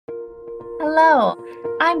Hello,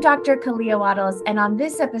 I'm Dr. Kalia Waddles, and on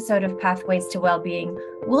this episode of Pathways to Wellbeing,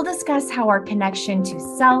 we'll discuss how our connection to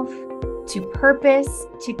self, to purpose,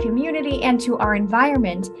 to community, and to our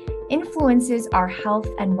environment influences our health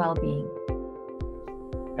and well-being.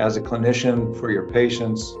 As a clinician, for your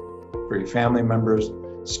patients, for your family members,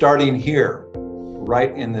 starting here,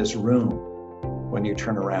 right in this room, when you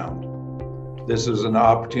turn around. This is an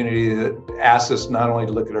opportunity that asks us not only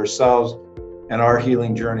to look at ourselves and our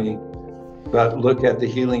healing journey, but look at the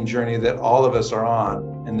healing journey that all of us are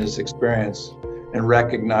on in this experience and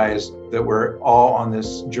recognize that we're all on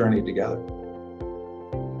this journey together.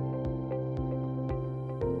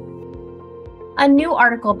 A new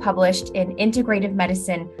article published in Integrative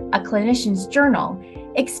Medicine, a clinician's journal,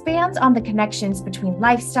 expands on the connections between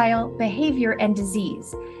lifestyle, behavior, and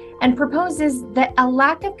disease, and proposes that a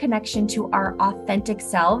lack of connection to our authentic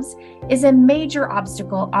selves is a major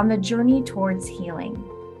obstacle on the journey towards healing.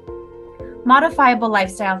 Modifiable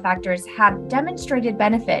lifestyle factors have demonstrated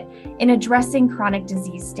benefit in addressing chronic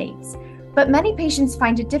disease states, but many patients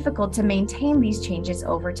find it difficult to maintain these changes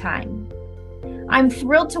over time. I'm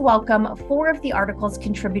thrilled to welcome four of the article's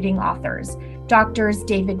contributing authors, Doctors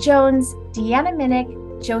David Jones, Deanna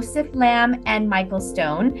Minnick, Joseph Lamb, and Michael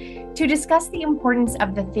Stone, to discuss the importance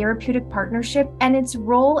of the therapeutic partnership and its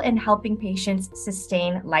role in helping patients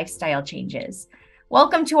sustain lifestyle changes.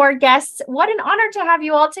 Welcome to our guests. What an honor to have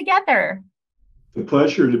you all together. It's a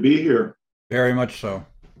pleasure to be here. Very much so.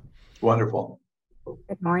 Wonderful.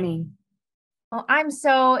 Good morning. Well, I'm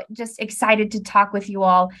so just excited to talk with you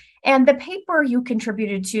all. And the paper you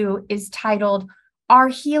contributed to is titled Our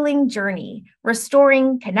Healing Journey,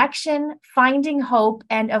 Restoring Connection, Finding Hope,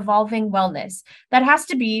 and Evolving Wellness. That has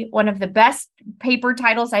to be one of the best paper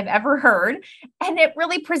titles I've ever heard. And it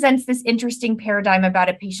really presents this interesting paradigm about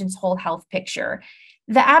a patient's whole health picture.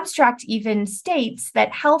 The abstract even states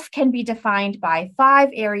that health can be defined by 5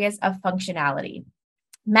 areas of functionality: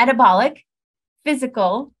 metabolic,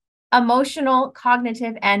 physical, emotional,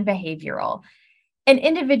 cognitive, and behavioral. An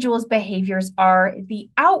individual's behaviors are the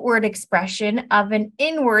outward expression of an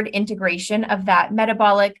inward integration of that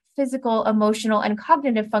metabolic, physical, emotional, and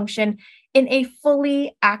cognitive function in a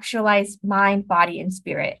fully actualized mind, body, and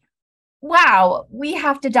spirit. Wow, we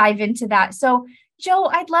have to dive into that. So, Joe,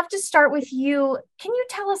 I'd love to start with you. Can you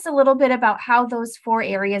tell us a little bit about how those 4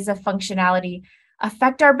 areas of functionality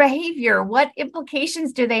affect our behavior? What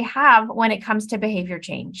implications do they have when it comes to behavior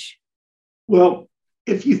change? Well,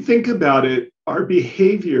 if you think about it, our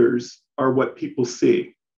behaviors are what people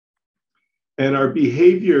see. And our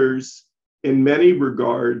behaviors, in many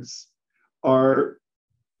regards, are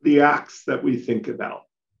the acts that we think about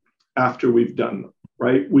after we've done them,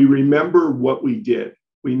 right? We remember what we did.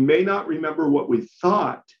 We may not remember what we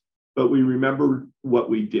thought, but we remember what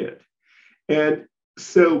we did. And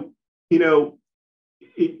so,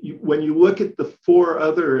 when you look at the 4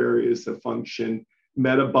 other areas of function,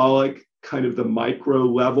 metabolic, kind of the micro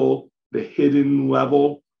level, the hidden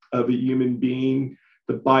level of a human being,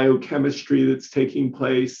 the biochemistry that's taking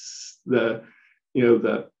place, the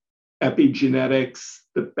epigenetics,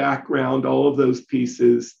 the background, all of those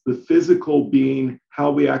pieces, the physical being how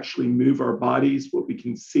we actually move our bodies, what we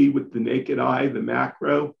can see with the naked eye, the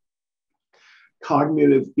macro,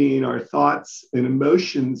 cognitive being our thoughts, and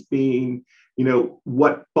emotions being,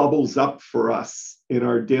 what bubbles up for us in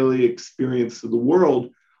our daily experience of the world.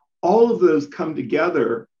 All of those come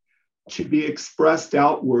together to be expressed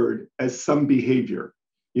outward as some behavior.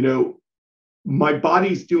 My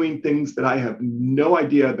body's doing things that I have no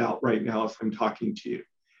idea about right now if I'm talking to you,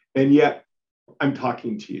 and yet I'm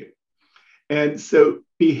talking to you. And so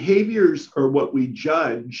behaviors are what we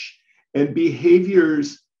judge, and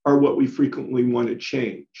behaviors are what we frequently want to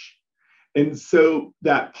change. And so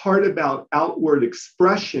that part about outward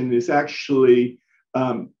expression is actually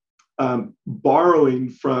borrowing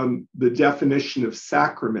from the definition of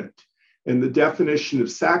sacrament. And the definition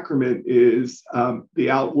of sacrament is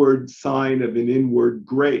the outward sign of an inward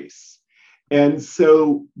grace. And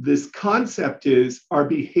so this concept is our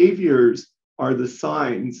behaviors are the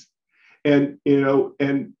signs, and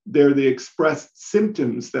they're the expressed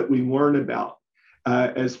symptoms that we learn about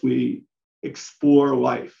as we explore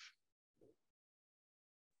life.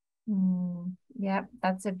 Yep,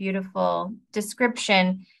 that's a beautiful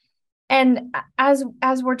description. And as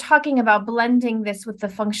we're talking about blending this with the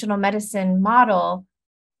functional medicine model,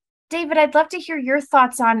 David, I'd love to hear your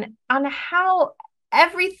thoughts on how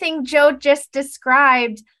everything Joe just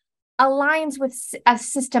described aligns with a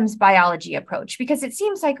systems biology approach, because it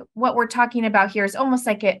seems like what we're talking about here is almost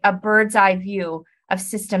like a bird's eye view of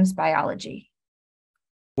systems biology.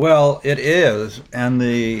 Well, it is, and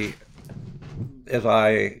as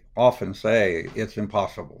I often say, it's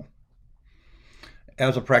impossible.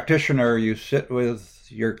 As a practitioner, you sit with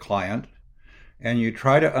your client and you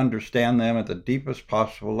try to understand them at the deepest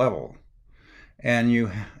possible level.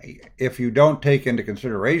 And if you don't take into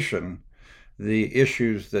consideration the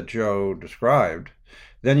issues that Joe described,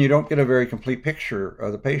 then you don't get a very complete picture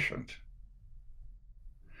of the patient.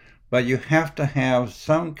 But you have to have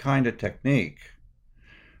some kind of technique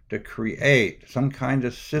to create some kind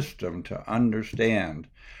of system to understand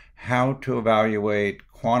how to evaluate,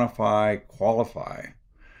 quantify, qualify.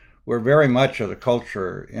 We're very much as a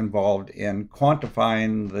culture involved in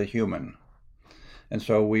quantifying the human. And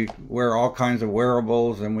so we wear all kinds of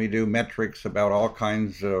wearables and we do metrics about all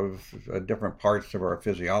kinds of different parts of our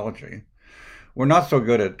physiology. We're not so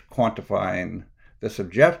good at quantifying the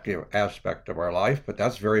subjective aspect of our life, but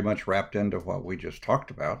that's very much wrapped into what we just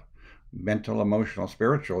talked about. Mental, emotional,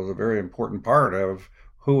 spiritual is a very important part of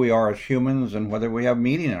who we are as humans and whether we have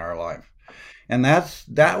meaning in our life. And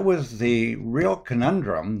that was the real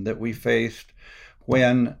conundrum that we faced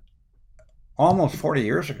when almost 40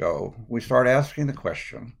 years ago, we started asking the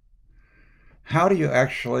question, how do you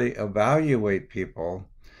actually evaluate people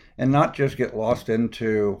and not just get lost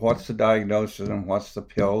into what's the diagnosis and what's the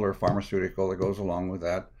pill or pharmaceutical that goes along with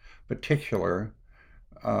that particular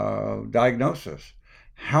diagnosis?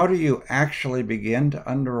 How do you actually begin to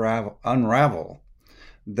unravel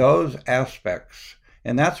those aspects?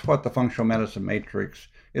 And that's what the functional medicine matrix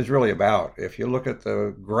is really about. If you look at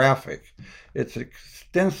the graphic, it's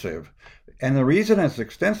extensive. And the reason it's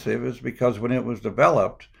extensive is because when it was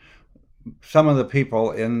developed, some of the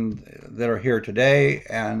people that are here today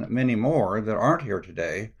and many more that aren't here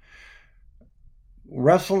today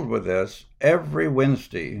wrestled with this every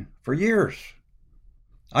Wednesday for years.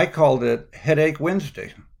 I called it Headache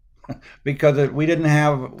Wednesday because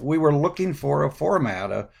we were looking for a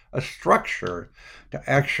format, a structure to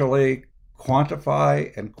actually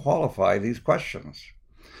quantify and qualify these questions.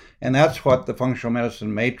 And that's what the functional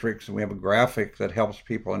medicine matrix, and we have a graphic that helps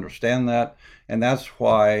people understand that. And that's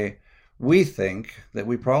why we think that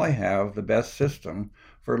we probably have the best system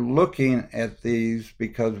for looking at these,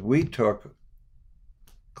 because we took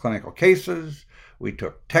clinical cases, we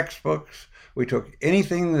took textbooks, we took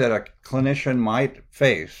anything that a clinician might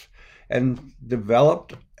face and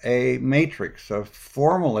developed a matrix of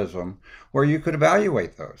formalism where you could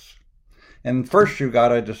evaluate those. And first you got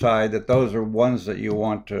to decide that those are ones that you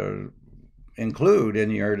want to include in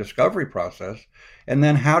your discovery process. And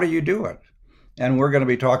then how do you do it? And we're going to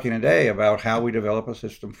be talking today about how we develop a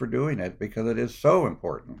system for doing it, because it is so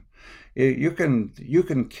important. You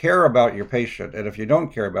can care about your patient, and if you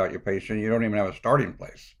don't care about your patient, you don't even have a starting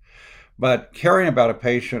place. But caring about a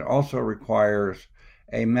patient also requires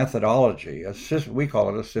a methodology. We call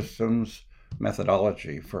it a systems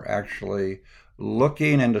methodology for actually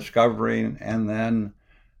looking and discovering and then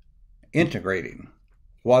integrating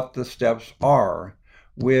what the steps are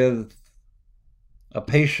with a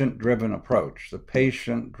patient-driven approach. The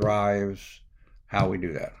patient drives how we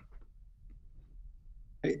do that.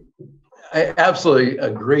 I absolutely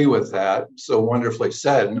agree with that. So wonderfully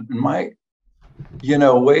said. And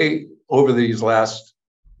way over these last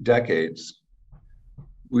decades,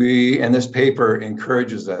 and this paper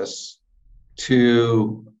encourages us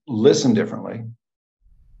to listen differently,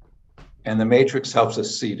 and the matrix helps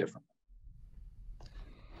us see differently.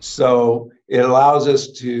 So it allows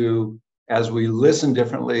us to, as we listen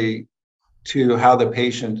differently to how the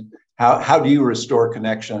patient, how do you restore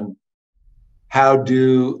connection?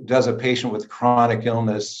 Does a patient with chronic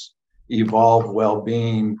illness evolve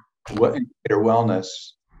well-being, greater wellness?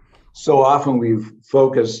 So often we've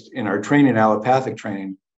focused in our training, allopathic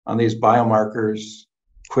training, on these biomarkers,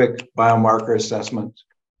 quick biomarker assessment.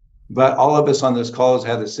 But all of us on this call has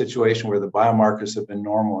had a situation where the biomarkers have been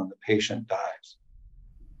normal and the patient dies.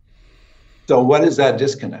 So what is that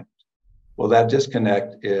disconnect? Well, that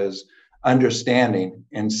disconnect is understanding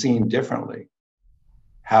and seeing differently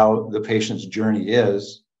how the patient's journey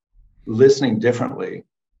is, listening differently,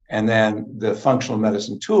 and then the functional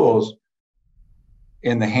medicine tools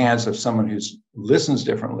in the hands of someone who listens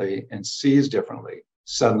differently and sees differently.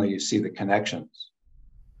 Suddenly you see the connections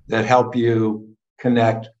that help you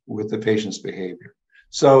connect with the patient's behavior.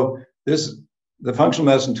 So the functional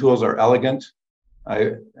medicine tools are elegant.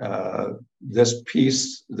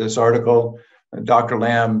 This article, Dr.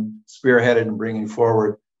 Lamb spearheaded and bringing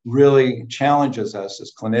forward, really challenges us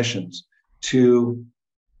as clinicians to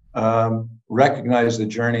recognize the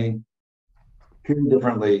journey, hear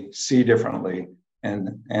differently, see differently,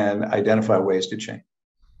 and identify ways to change.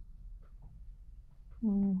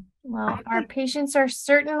 Well, our patients are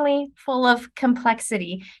certainly full of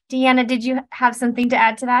complexity. Deanna, did you have something to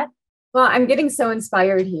add to that? Well, I'm getting so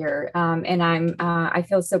inspired here, and I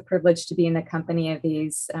feel so privileged to be in the company of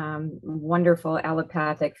these wonderful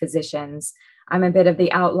allopathic physicians. I'm a bit of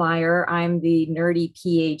the outlier. I'm the nerdy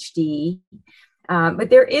PhD, but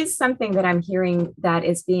there is something that I'm hearing that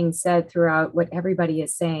is being said throughout what everybody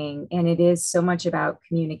is saying, and it is so much about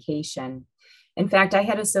communication. In fact, I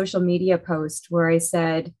had a social media post where I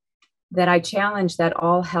said that I challenge that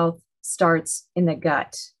all health starts in the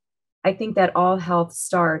gut. I think that all health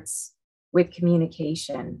starts with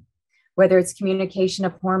communication, whether it's communication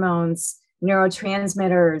of hormones,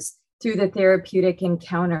 neurotransmitters, through the therapeutic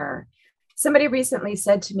encounter. Somebody recently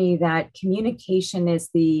said to me that communication is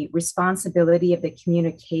the responsibility of the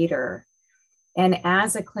communicator. And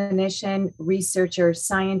as a clinician, researcher,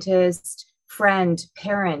 scientist, friend,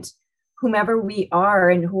 parent, whomever we are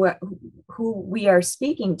and who we are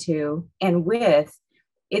speaking to and with,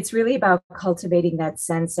 it's really about cultivating that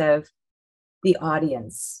sense of the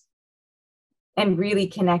audience and really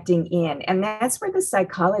connecting in. And that's where the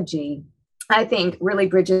psychology, I think, really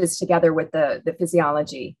bridges together with the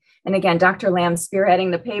physiology. And again, Dr. Lamb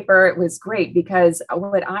spearheading the paper, it was great because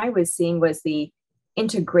what I was seeing was the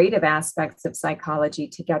integrative aspects of psychology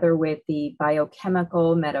together with the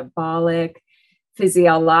biochemical, metabolic,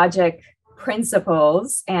 physiologic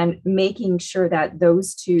principles, and making sure that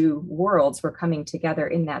those two worlds were coming together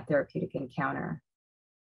in that therapeutic encounter.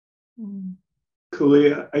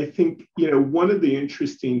 Kalia, I think, one of the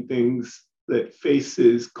interesting things that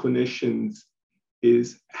faces clinicians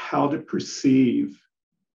is how to perceive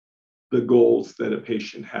the goals that a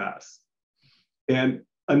patient has. And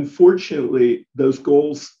unfortunately, those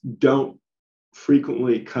goals don't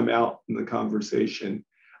frequently come out in the conversation.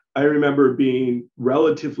 I remember being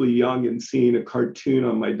relatively young and seeing a cartoon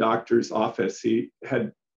on my doctor's office. He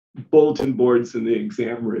had bulletin boards in the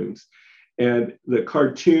exam rooms. And the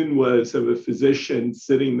cartoon was of a physician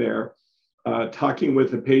sitting there talking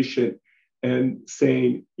with a patient and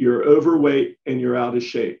saying, "You're overweight and you're out of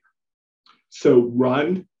shape. So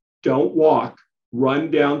run, don't walk,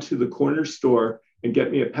 run down to the corner store and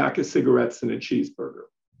get me a pack of cigarettes and a cheeseburger."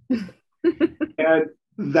 And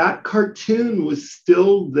that cartoon was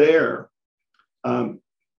still there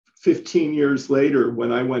 15 years later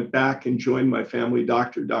when I went back and joined my family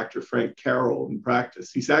doctor, Dr. Frank Carroll, in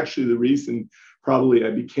practice. He's actually the reason probably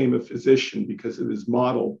I became a physician, because of his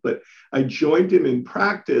model. But I joined him in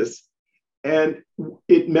practice, and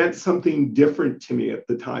it meant something different to me at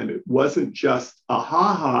the time. It wasn't just a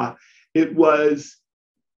ha-ha. It was,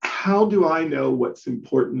 how do I know what's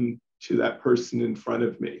important to that person in front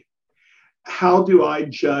of me? How do I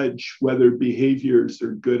judge whether behaviors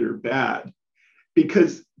are good or bad?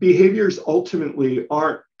 Because behaviors ultimately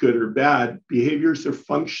aren't good or bad. Behaviors are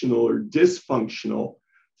functional or dysfunctional.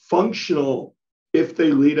 Functional if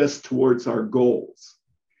they lead us towards our goals,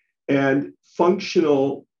 and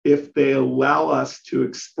functional if they allow us to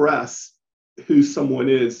express who someone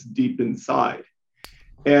is deep inside.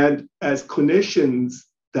 And as clinicians,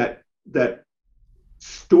 that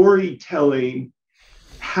storytelling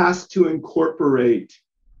has to incorporate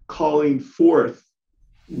calling forth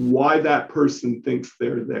why that person thinks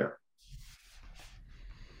they're there.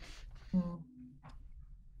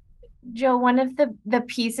 Joe, one of the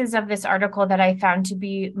pieces of this article that I found to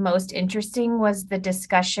be most interesting was the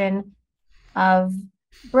discussion of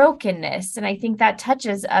brokenness. And I think that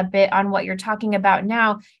touches a bit on what you're talking about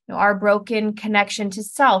now, our broken connection to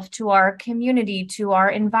self, to our community, to our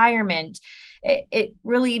environment. It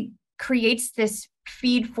really creates this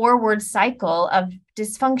feed forward cycle of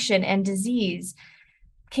dysfunction and disease.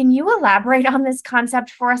 Can you elaborate on this concept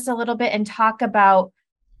for us a little bit and talk about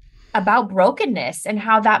brokenness and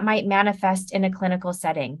how that might manifest in a clinical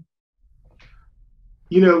setting?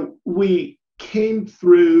 We came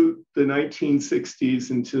through the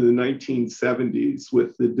 1960s into the 1970s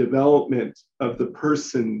with the development of the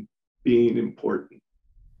person being important.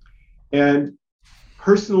 And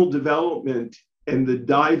personal development and the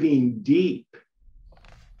diving deep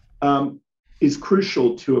is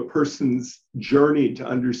crucial to a person's journey to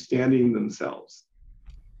understanding themselves.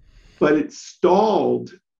 But it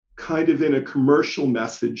stalled kind of in a commercial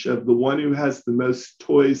message of the one who has the most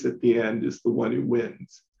toys at the end is the one who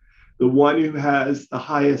wins. The one who has the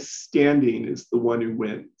highest standing is the one who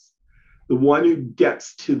wins. The one who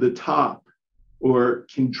gets to the top or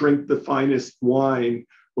can drink the finest wine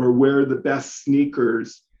or wear the best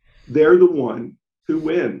sneakers, they're the one who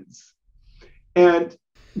wins. And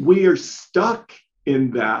we are stuck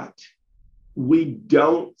in that. We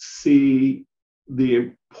don't see the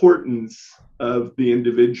importance of the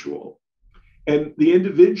individual. And the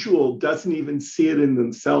individual doesn't even see it in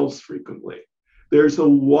themselves frequently. There's a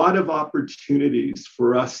lot of opportunities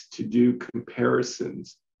for us to do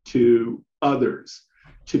comparisons to others,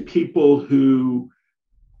 to people who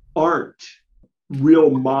aren't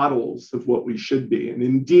real models of what we should be. And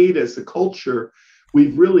indeed, as a culture,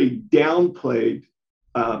 we've really downplayed,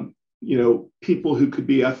 people who could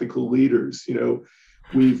be ethical leaders.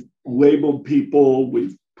 We've labeled people,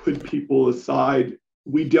 we've put people aside.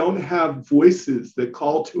 We don't have voices that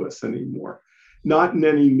call to us anymore, not in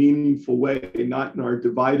any meaningful way, not in our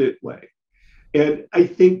divided way. And I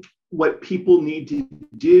think what people need to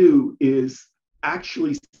do is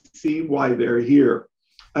actually see why they're here.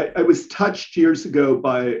 I was touched years ago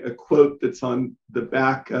by a quote that's on the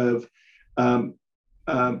back of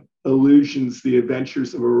Illusions, The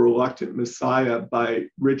Adventures of a Reluctant Messiah by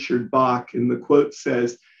Richard Bach. And the quote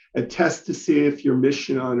says, "A test to see if your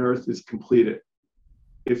mission on earth is completed.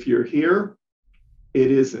 If you're here,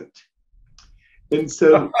 it isn't." And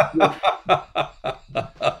so,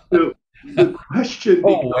 the question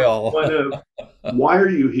becomes one of, why are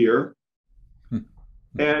you here?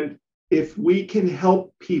 And if we can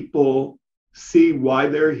help people see why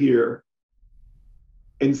they're here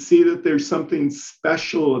and see that there's something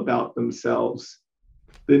special about themselves,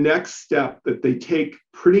 the next step that they take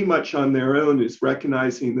pretty much on their own is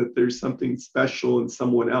recognizing that there's something special in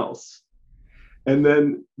someone else. And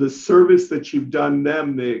then the service that you've done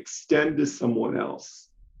them, they extend to someone else.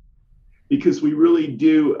 Because we really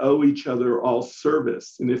do owe each other all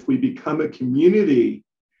service. And if we become a community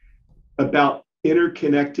about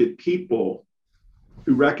interconnected people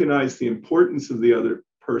who recognize the importance of the other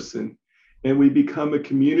person, and we become a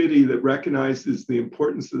community that recognizes the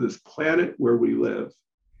importance of this planet where we live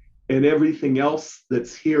and everything else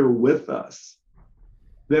that's here with us,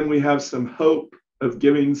 then we have some hope of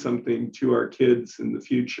giving something to our kids in the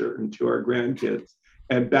future and to our grandkids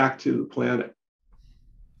and back to the planet.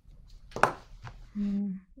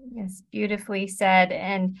 Yes, beautifully said.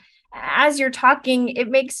 And as you're talking, it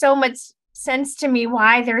makes so much sense to me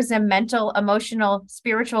why there's a mental, emotional,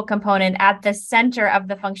 spiritual component at the center of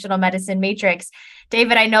the functional medicine matrix.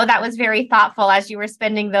 David, I know that was very thoughtful as you were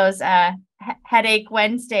spending those Headache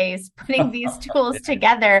Wednesdays putting these tools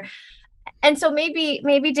together. And so maybe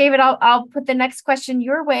David, I'll put the next question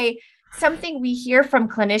your way. Something we hear from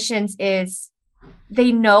clinicians is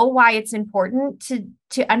they know why it's important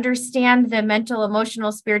to understand the mental,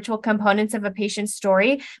 emotional, spiritual components of a patient's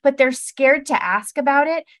story, but they're scared to ask about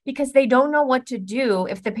it because they don't know what to do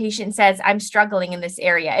if the patient says, "I'm struggling in this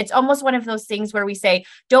area." It's almost one of those things where we say,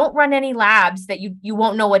 don't run any labs that you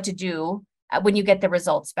won't know what to do when you get the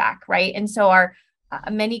results back, right? And so our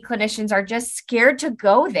many clinicians are just scared to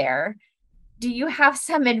go there. Do you have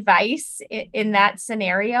some advice in that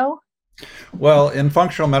scenario? Well, in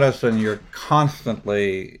functional medicine, you're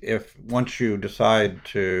constantly, once you decide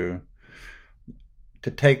to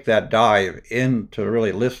take that dive into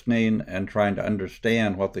really listening and trying to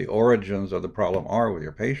understand what the origins of the problem are with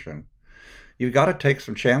your patient, you've got to take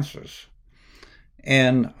some chances.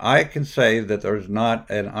 And I can say that there's not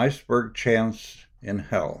an iceberg chance in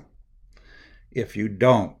hell if you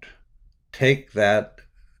don't take that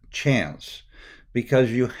chance,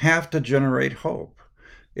 because you have to generate hope.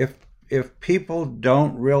 If people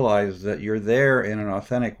don't realize that you're there in an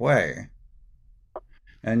authentic way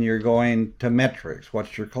and you're going to metrics,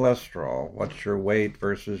 what's your cholesterol, what's your weight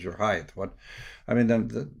versus your height,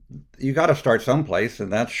 then you got to start someplace,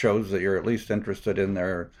 and that shows that you're at least interested in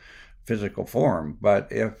their physical form.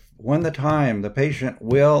 But when the patient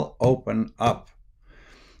will open up,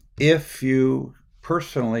 if you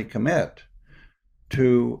personally commit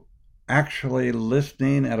to actually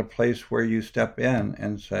listening at a place where you step in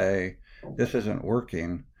and say, "This isn't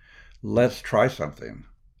working, let's try something."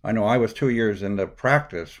 I know I was 2 years into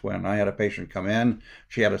practice when I had a patient come in.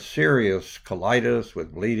 She had a serious colitis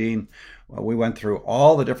with bleeding. We went through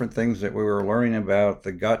all the different things that we were learning about.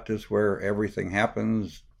 The gut is where everything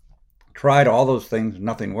happens. Tried all those things,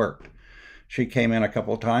 nothing worked. She came in a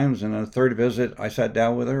couple of times, and on the third visit, I sat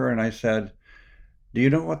down with her and I said, "Do you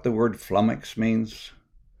know what the word flummox means?"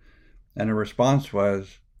 And her response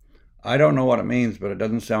was, "I don't know what it means, but it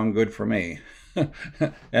doesn't sound good for me."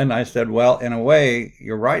 And I said, well, in a way,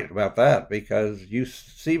 you're right about that, because you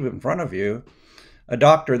see in front of you a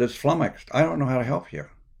doctor that's flummoxed. I don't know how to help you.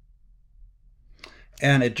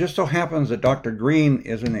 And it just so happens that Dr. Green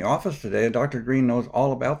is in the office today, and Dr. Green knows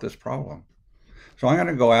all about this problem. So I'm going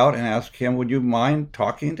to go out and ask him, would you mind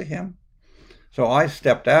talking to him? So I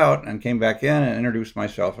stepped out and came back in and introduced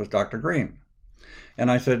myself as Dr. Green. And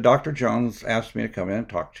I said, "Dr. Jones asked me to come in and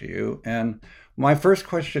talk to you. And my first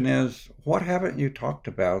question is, what haven't you talked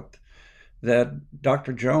about that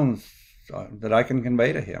Dr. Jones, that I can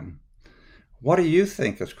convey to him. What do you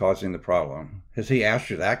think is causing the problem? Has he asked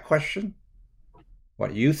you that question?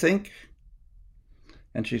 What you think?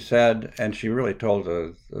 And she said, and she really told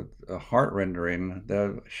a heart-rending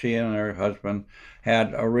that she and her husband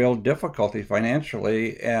had a real difficulty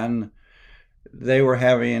financially, and they were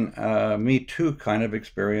having a Me Too kind of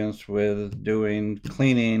experience with doing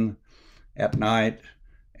cleaning at night,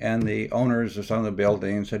 and the owners of some of the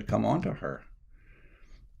buildings had come on to her.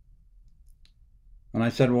 And I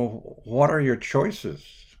said, well, what are your choices?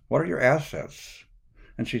 What are your assets?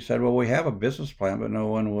 And she said, well, we have a business plan, but no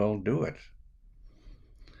one will do it.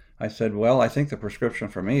 I said, well, I think the prescription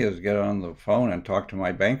for me is get on the phone and talk to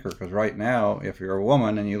my banker, because right now, if you're a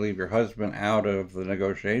woman and you leave your husband out of the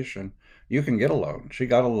negotiation, you can get a loan. She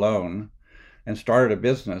got a loan and started a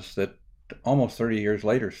business that almost 30 years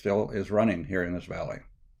later still is running here in this valley.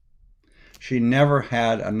 She never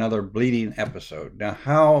had another bleeding episode. Now,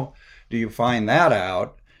 how do you find that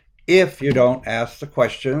out if you don't ask the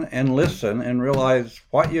question and listen and realize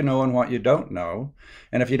what you know and what you don't know?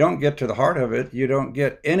 And if you don't get to the heart of it, you don't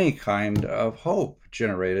get any kind of hope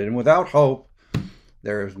generated. And without hope,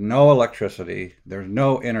 there is no electricity, there's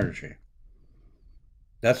no energy.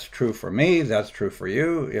 That's true for me, that's true for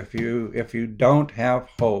you. If you don't have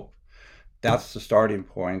hope, that's the starting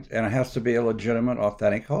point, and it has to be a legitimate,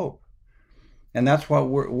 authentic hope. And that's what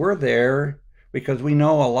we're there, because we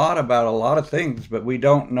know a lot about a lot of things, but we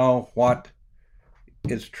don't know what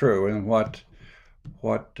is true. And what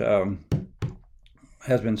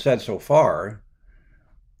has been said so far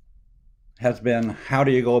has been, how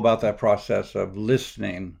do you go about that process of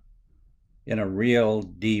listening in a real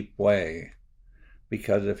deep way?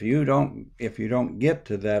 Because if you don't get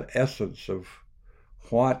to that essence of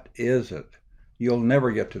what is it, you'll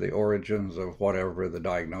never get to the origins of whatever the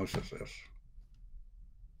diagnosis is.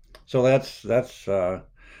 So that's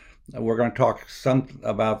we're going to talk some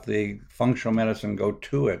about the functional medicine go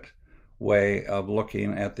to it way of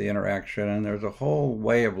looking at the interaction, and there's a whole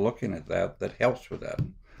way of looking at that helps with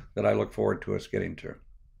that I look forward to us getting to.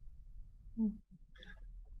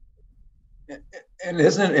 And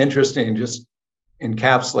isn't it interesting, just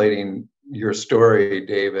encapsulating your story,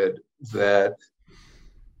 David, that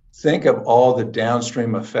think of all the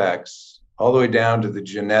downstream effects, all the way down to the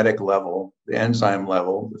genetic level, the enzyme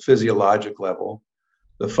level, the physiologic level,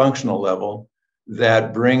 the functional level,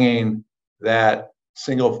 that bringing that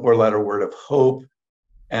single four-letter word of hope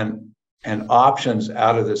and options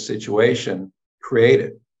out of this situation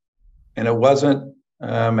created. And it wasn't,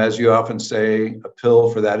 as you often say, a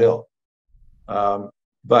pill for that ill,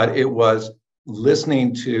 but it was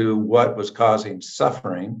listening to what was causing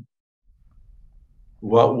suffering,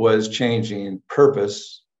 what was changing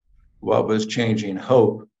purpose, what was changing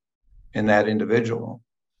hope in that individual.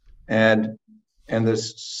 And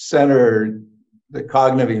this center, the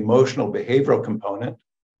cognitive emotional behavioral component,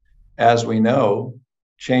 as we know,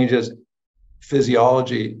 changes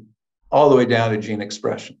physiology all the way down to gene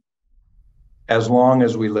expression, as long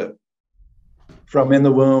as we live, from in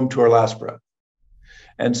the womb to our last breath.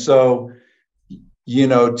 And so,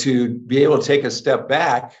 to be able to take a step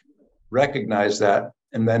back, recognize that,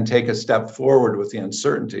 and then take a step forward with the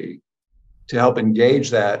uncertainty to help engage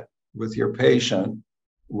that with your patient,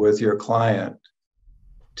 with your client,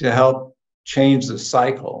 to help change the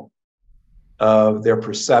cycle of their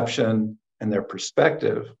perception and their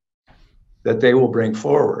perspective that they will bring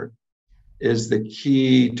forward, is the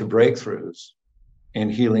key to breakthroughs in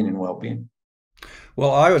healing and well-being.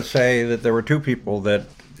 Well, I would say that there were two people that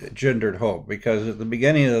gendered hope, because at the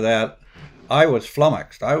beginning of that, I was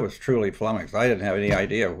flummoxed. I was truly flummoxed. I didn't have any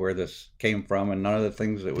idea where this came from, and none of the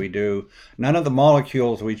things that we do, none of the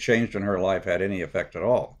molecules we changed in her life had any effect at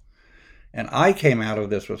all. And I came out of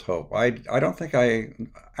this with hope. I don't think I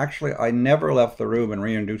never left the room and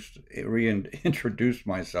reintroduced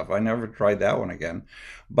myself. I never tried that one again.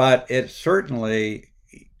 But it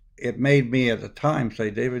made me at the time say,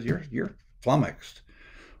 David, you're flummoxed.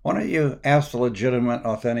 Why don't you ask a legitimate,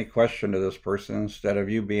 authentic question to this person instead of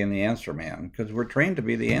you being the answer man? Because we're trained to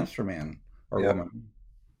be the answer man or woman.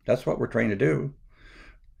 That's what we're trained to do.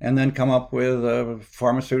 And then come up with a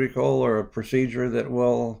pharmaceutical or a procedure that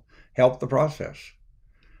will help the process.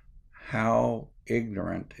 How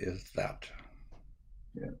ignorant is that?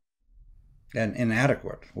 Yeah. And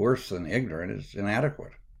inadequate. Worse than ignorant is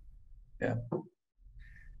inadequate. Yeah.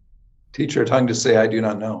 Teach your tongue to say, I do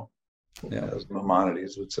not know. Yeah. As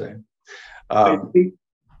Maimonides would say.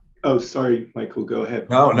 Sorry, Michael, go ahead.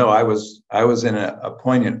 No, I was in a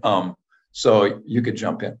poignant so you could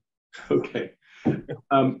jump in. Okay.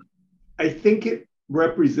 I think it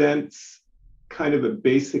represents kind of a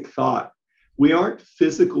basic thought. We aren't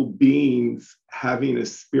physical beings having a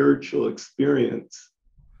spiritual experience.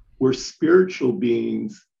 We're spiritual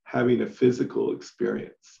beings having a physical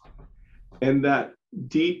experience. And that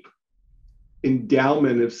deep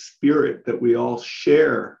endowment of spirit that we all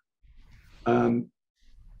share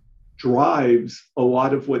drives a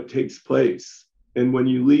lot of what takes place. And when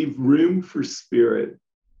you leave room for spirit,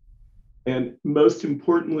 and most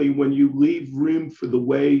importantly, when you leave room for the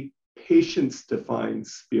way patients define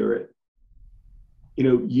spirit,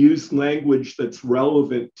 use language that's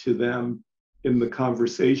relevant to them in the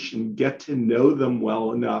conversation, get to know them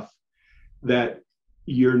well enough that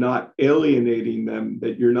you're not alienating them,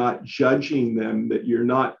 that you're not judging them, that you're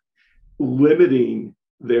not limiting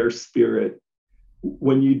their spirit.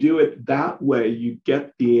 When you do it that way, you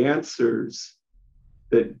get the answers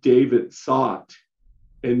that David sought.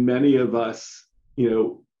 And many of us,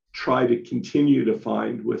 try to continue to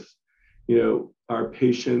find with, our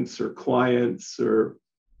patients or clients or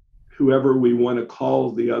whoever we want to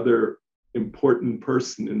call the other important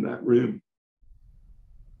person in that room.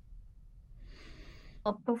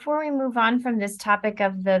 Well, before we move on from this topic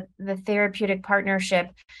of the therapeutic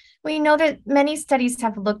partnership, we know that many studies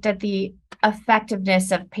have looked at the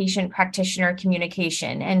effectiveness of patient-practitioner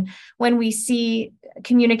communication. And when we see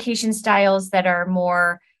communication styles that are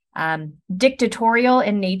more dictatorial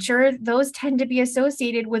in nature, those tend to be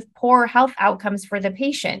associated with poor health outcomes for the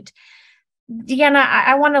patient. Deanna,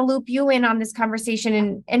 I want to loop you in on this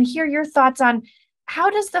conversation and hear your thoughts on how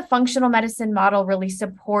does the functional medicine model really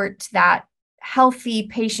support that healthy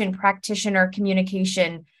patient-practitioner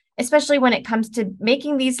communication, especially when it comes to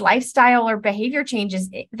making these lifestyle or behavior changes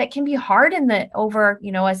that can be hard over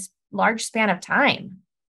a large span of time.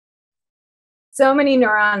 So many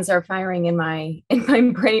neurons are firing in my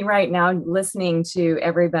brain right now, listening to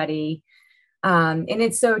everybody. And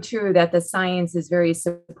it's so true that the science is very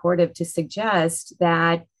supportive to suggest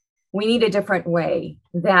that we need a different way,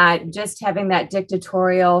 that just having that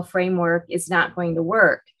dictatorial framework is not going to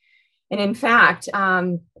work. And in fact,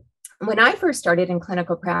 when I first started in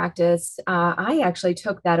clinical practice, I actually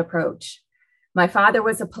took that approach. My father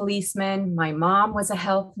was a policeman. My mom was a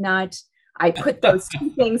health nut. I put those two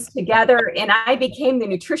things together and I became the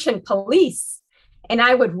nutrition police. And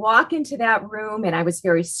I would walk into that room and I was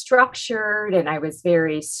very structured and I was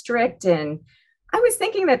very strict. And I was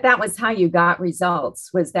thinking that was how you got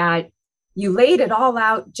results, was that you laid it all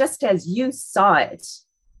out just as you saw it.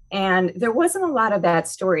 And there wasn't a lot of that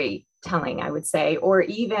storytelling, I would say, or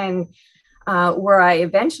even where I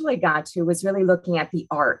eventually got to was really looking at the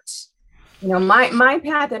art. My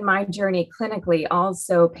path and my journey clinically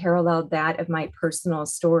also paralleled that of my personal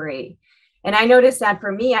story. And I noticed that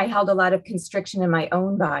for me, I held a lot of constriction in my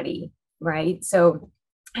own body, right? So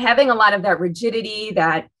having a lot of that rigidity,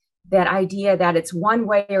 that idea that it's one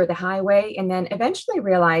way or the highway, and then eventually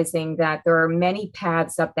realizing that there are many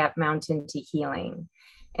paths up that mountain to healing.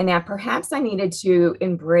 And that perhaps I needed to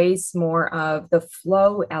embrace more of the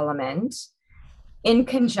flow element in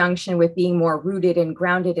conjunction with being more rooted and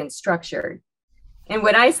grounded and structured. And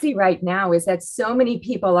what I see right now is that so many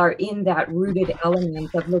people are in that rooted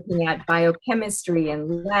element of looking at biochemistry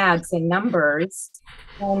and labs and numbers.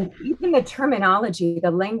 And even the terminology,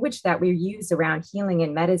 the language that we use around healing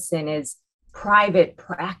and medicine is private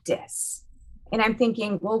practice. And I'm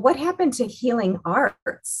thinking, well, what happened to healing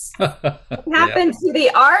arts? What happened to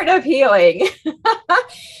the art of healing?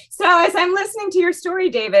 So as I'm listening to your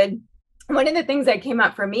story, David, one of the things that came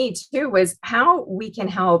up for me too was how we can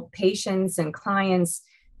help patients and clients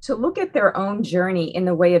to look at their own journey in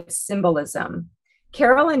the way of symbolism.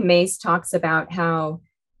 Carolyn Myss talks about how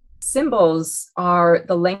symbols are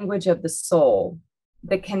the language of the soul,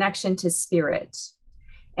 the connection to spirit.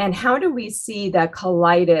 And how do we see the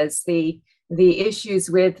colitis, the issues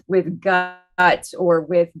with gut or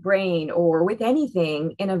with brain or with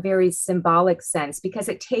anything in a very symbolic sense, because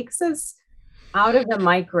it takes us out of the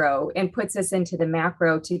micro and puts us into the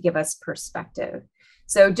macro to give us perspective.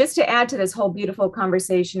 So just to add to this whole beautiful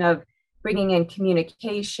conversation of bringing in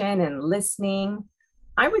communication and listening,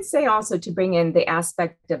 I would say also to bring in the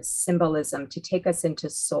aspect of symbolism to take us into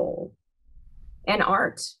soul and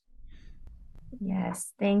art.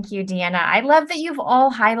 Yes, thank you, Deanna. I love that you've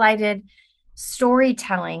all highlighted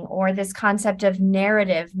storytelling or this concept of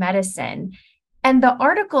narrative medicine. And the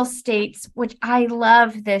article states, which I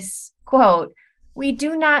love this quote, "We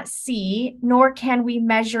do not see, nor can we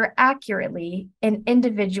measure accurately an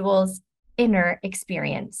individual's inner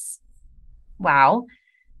experience." Wow.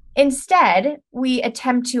 Instead, we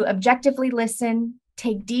attempt to objectively listen,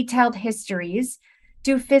 take detailed histories,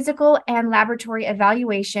 do physical and laboratory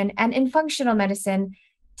evaluation, and in functional medicine,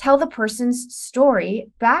 tell the person's story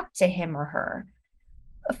back to him or her.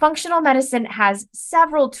 Functional medicine has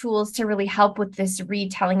several tools to really help with this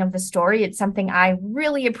retelling of the story. It's something I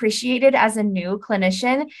really appreciated as a new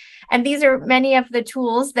clinician. And these are many of the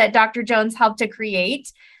tools that Dr. Jones helped to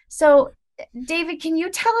create. So, David, can you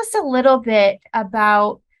tell us a little bit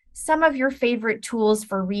about some of your favorite tools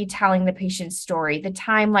for retelling the patient's story? The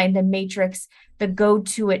timeline, the matrix, the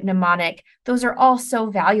go-to-it mnemonic. Those are all so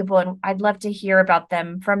valuable, and I'd love to hear about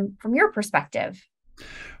them from your perspective.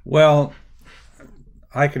 Well,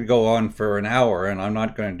 I could go on for an hour, and I'm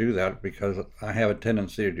not going to do that because I have a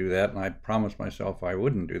tendency to do that, and I promised myself I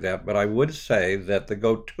wouldn't do that. But I would say that the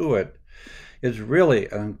go-to-it is really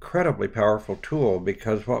an incredibly powerful tool,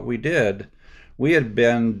 because what we did, we had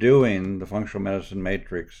been doing the functional medicine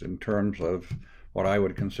matrix in terms of what I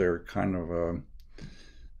would consider kind of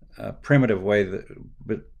a primitive way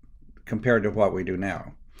but compared to what we do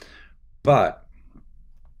now. But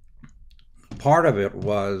part of it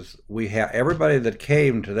was we had everybody that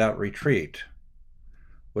came to that retreat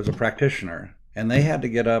was a practitioner, and they had to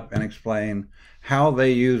get up and explain how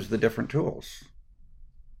they use the different tools.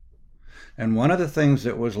 And one of the things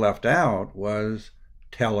that was left out was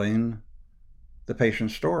telling the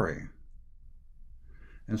patient's story.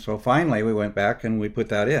 And so finally we went back and we put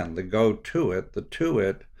that in. The go to it, the to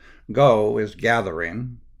it, go is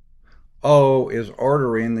gathering, O is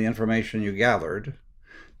ordering the information you gathered,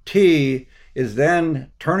 T is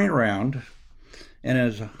then turning around and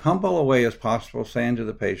as humble a way as possible saying to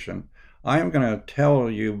the patient, I am going to tell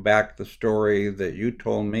you back the story that you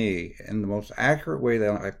told me in the most accurate way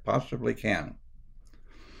that I possibly can.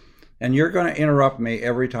 And you're going to interrupt me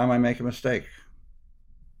every time I make a mistake.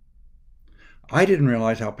 I didn't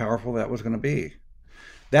realize how powerful that was going to be.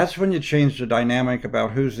 That's when you change the dynamic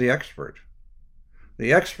about who's the expert.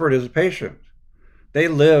 The expert is a patient. They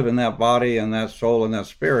live in that body and that soul and that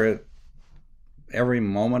spirit every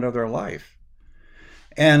moment of their life.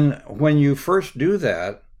 And when you first do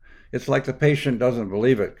that, it's like the patient doesn't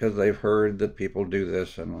believe it because they've heard that people do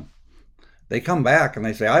this, and they come back and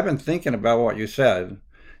they say, I've been thinking about what you said,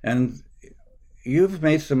 and you've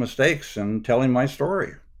made some mistakes in telling my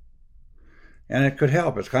story. And it could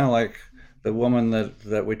help. It's kind of like the woman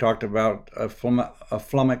that we talked about, a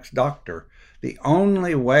flummoxed doctor. The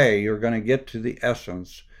only way you're going to get to the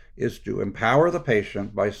essence is to empower the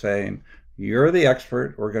patient by saying, you're the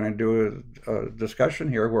expert. We're going to do a discussion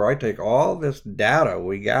here where I take all this data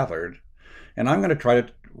we gathered, and I'm going to try to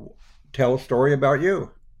tell a story about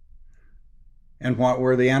you. And what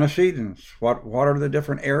were the antecedents? What are the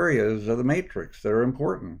different areas of the matrix that are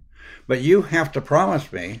important? But you have to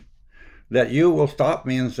promise me that you will stop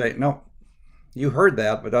me and say, no, you heard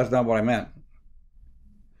that, but that's not what I meant.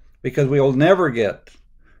 Because we will never get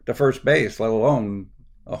to first base, let alone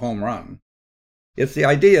a home run. It's the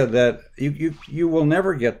idea that you will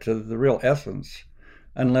never get to the real essence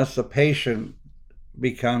unless the patient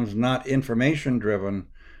becomes not information driven,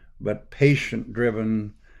 but patient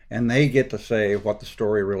driven, and they get to say what the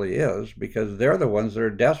story really is, because they're the ones that are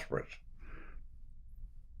desperate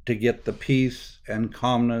to get the peace and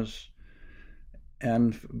calmness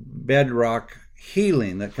and bedrock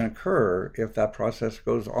healing that can occur if that process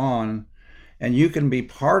goes on. And you can be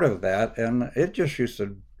part of that. And it just used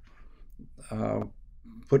to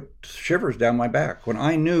put shivers down my back when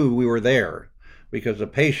I knew we were there, because the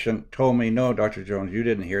patient told me, no, Dr. Jones, you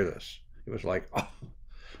didn't hear this. It was like, oh,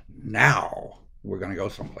 now we're going to go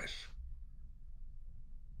someplace.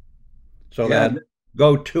 So that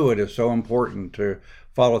go to it is so important, to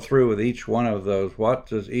follow through with each one of those. What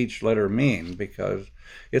does each letter mean? Because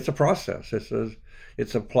it's a process.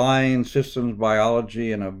 It's applying systems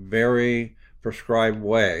biology in a very prescribed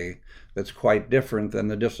way that's quite different than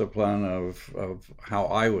the discipline of how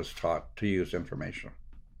I was taught to use information.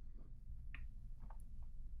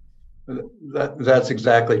 That's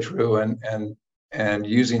exactly true. And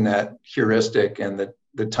using that heuristic and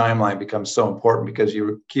the timeline becomes so important, because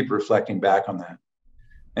you keep reflecting back on that.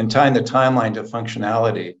 And tying the timeline to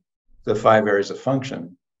functionality, the 5 areas of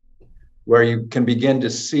function, where you can begin to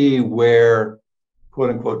see where,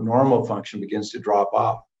 quote unquote, normal function begins to drop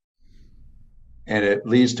off. And it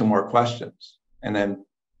leads to more questions. And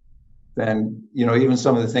then even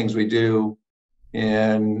some of the things we do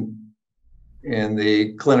in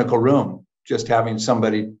the clinical room, just having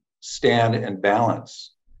somebody stand and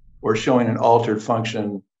balance, or showing an altered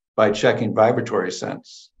function by checking vibratory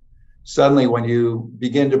sense. Suddenly, when you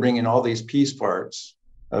begin to bring in all these piece parts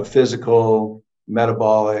of physical,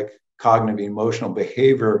 metabolic, cognitive, emotional,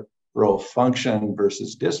 behavioral function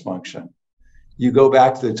versus dysfunction, you go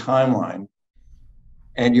back to the timeline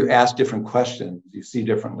and you ask different questions, you see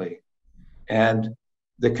differently. And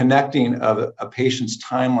the connecting of a patient's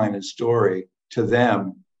timeline and story to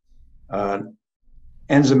them,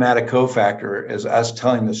 enzymatic cofactor is us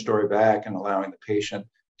telling the story back and allowing the patient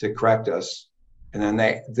to correct us. And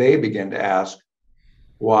then they begin to ask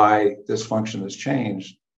why this function has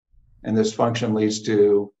changed. And this function leads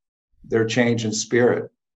to their change in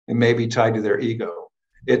spirit. It may be tied to their ego.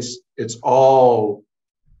 It's all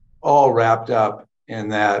wrapped up in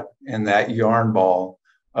that yarn ball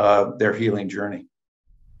of their healing journey.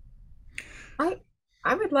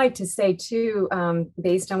 I would like to say too,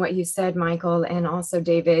 based on what you said, Michael, and also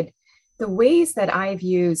David, the ways that I've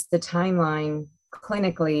used the timeline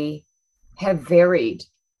clinically have varied.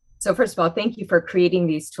 So first of all, thank you for creating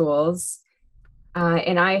these tools.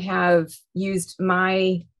 And I have used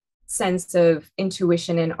my sense of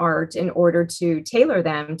intuition and art in order to tailor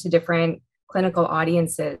them to different clinical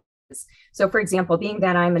audiences. So for example, being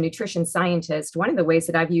that I'm a nutrition scientist, one of the ways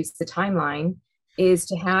that I've used the timeline is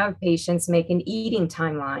to have patients make an eating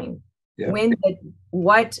timeline. Yeah.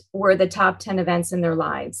 What were the top 10 events in their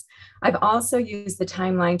lives? I've also used the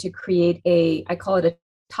timeline to create I call it a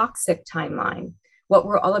toxic timeline. What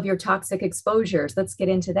were all of your toxic exposures? Let's get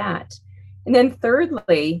into that. And then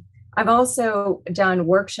thirdly, I've also done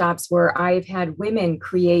workshops where I've had women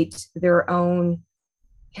create their own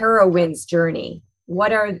heroine's journey.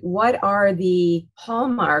 What are the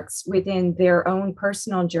hallmarks within their own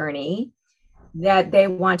personal journey that they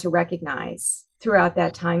want to recognize throughout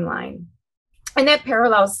that timeline? And that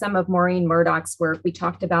parallels some of Maureen Murdoch's work. We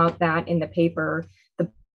talked about that in the paper, the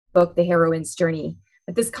book, The Heroine's Journey.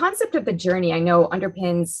 But this concept of the journey, I know,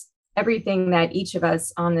 underpins everything that each of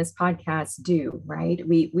us on this podcast do, right?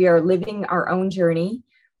 We are living our own journey.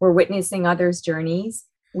 We're witnessing others' journeys.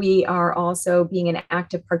 We are also being an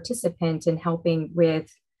active participant in helping with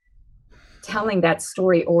telling that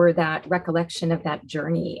story or that recollection of that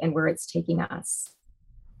journey and where it's taking us.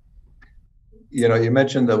 You know, you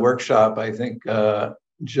mentioned the workshop. I think,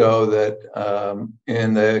 Joe, that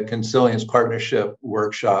in the Consilience Partnership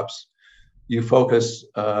workshops, you focus,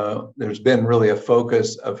 there's been really a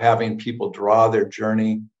focus of having people draw their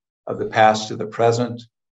journey of the past to the present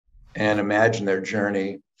and imagine their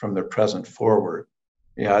journey from the present forward.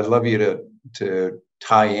 Yeah, I'd love you to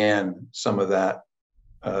tie in some of that,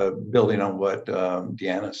 building on what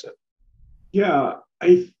Deanna said. Yeah,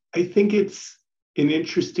 I think it's an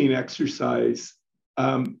interesting exercise.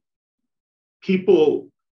 People,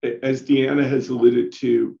 as Deanna has alluded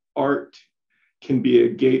to, art can be a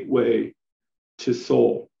gateway to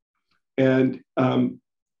soul. And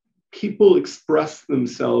people express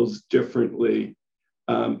themselves differently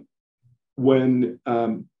when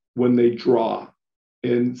they draw.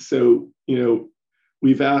 And so, you know,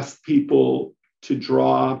 we've asked people to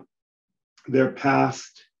draw their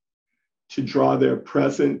past, to draw their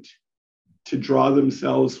present, to draw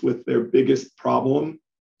themselves with their biggest problem,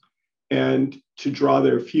 and to draw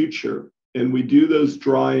their future. And we do those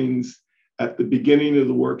drawings at the beginning of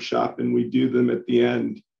the workshop and we do them at the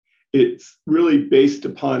end. It's really based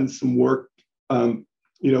upon some work, you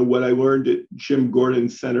know, what I learned at Jim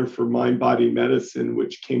Gordon's Center for Mind-Body Medicine,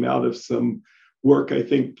 which came out of some work I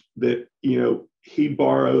think that, you know, he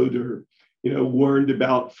borrowed or, you know, learned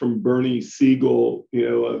about from Bernie Siegel, you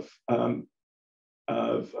know,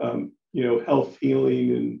 you know, health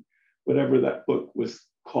healing and whatever that book was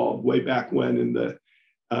called way back when in the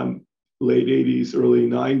late 80s, early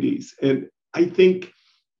 90s. And I think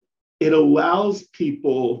it allows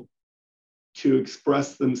people to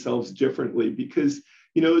express themselves differently because,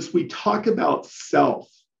 you know, as we talk about self,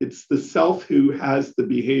 it's the self who has the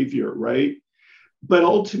behavior, right? But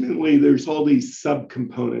ultimately, there's all these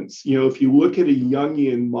subcomponents. You know, if you look at a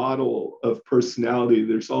Jungian model of personality,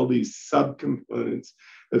 there's all these subcomponents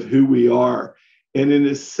of who we are. And in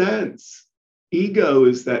a sense, ego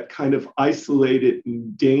is that kind of isolated,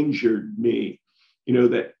 endangered me, you know,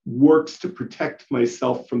 that works to protect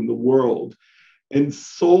myself from the world. And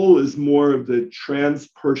soul is more of the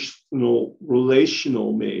transpersonal,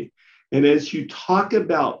 relational me. And as you talk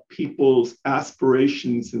about people's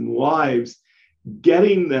aspirations and lives,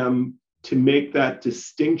 getting them to make that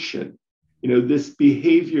distinction, you know, this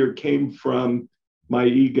behavior came from my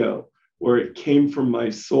ego or it came from my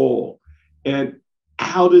soul. And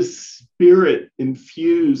how does spirit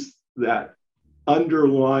infuse that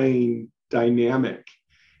underlying dynamic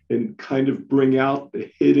and kind of bring out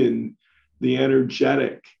the hidden, the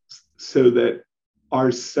energetic, so that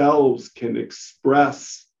ourselves can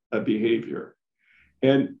express a behavior.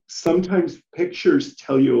 And sometimes pictures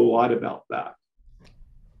tell you a lot about that.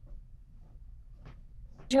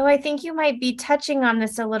 Joe, I think you might be touching on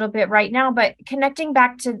this a little bit right now, but connecting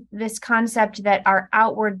back to this concept that our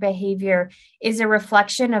outward behavior is a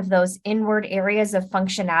reflection of those inward areas of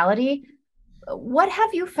functionality. What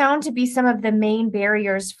have you found to be some of the main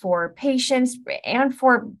barriers for patients and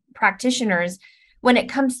for practitioners when it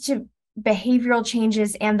comes to behavioral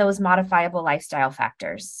changes and those modifiable lifestyle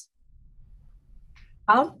factors?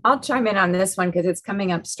 I'll chime in on this one because it's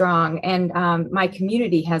coming up strong. And my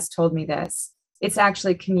community has told me this. It's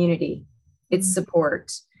actually community, it's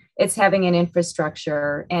support, it's having an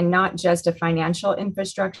infrastructure, and not just a financial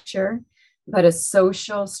infrastructure, but a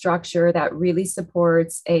social structure that really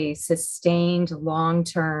supports a sustained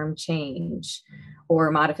long-term change or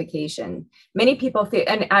modification. Many people feel,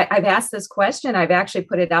 and I've asked this question, I've actually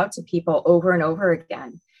put it out to people over and over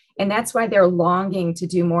again. And that's why they're longing to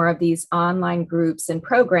do more of these online groups and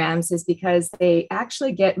programs, is because they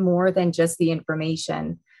actually get more than just the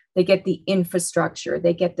information. They get the infrastructure,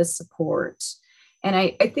 they get the support. And I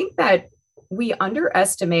think that we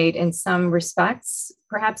underestimate in some respects,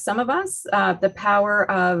 perhaps some of us, the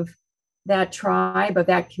power of that tribe, of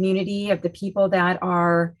that community, of the people that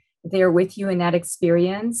are there with you in that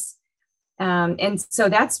experience. And so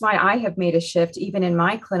that's why I have made a shift, even in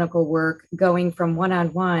my clinical work, going from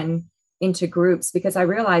one-on-one into groups, because I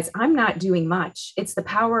realize I'm not doing much. It's the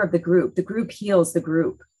power of the group. The group heals the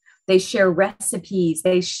group. They share recipes,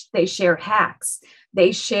 they share hacks,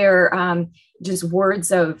 they share just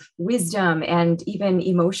words of wisdom and even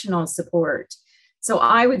emotional support. So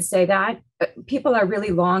I would say that people are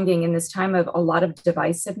really longing in this time of a lot of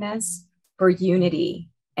divisiveness for unity,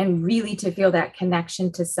 and really to feel that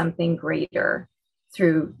connection to something greater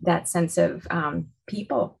through that sense of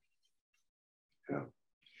people. Yeah.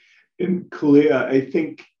 In Kalia, I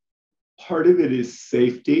think part of it is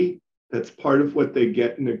safety. That's part of what they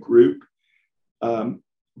get in a group.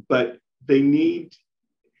 But they need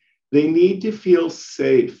to feel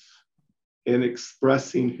safe in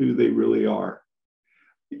expressing who they really are.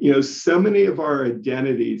 You know, so many of our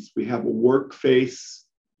identities, we have a work face,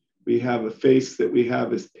 we have a face that we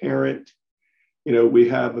have as parent, you know, we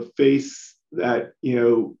have a face that,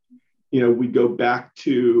 you know, we go back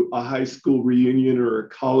to a high school reunion or a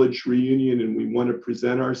college reunion and we want to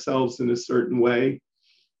present ourselves in a certain way.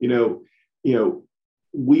 You know,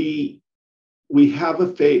 we have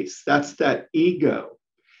a face. That's that ego.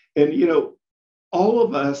 And, you know, all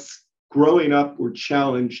of us growing up were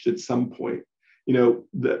challenged at some point. You know,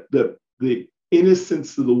 the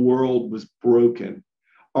innocence of the world was broken.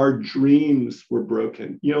 Our dreams were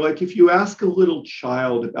broken. You know, like if you ask a little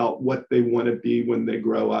child about what they want to be when they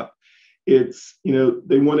grow up, it's, you know,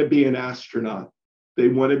 they want to be an astronaut. They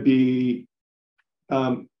want to be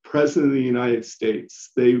president of the United States.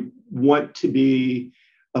 They want to be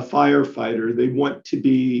a firefighter. They want to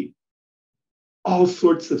be all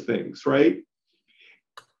sorts of things, right?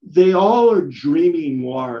 They all are dreaming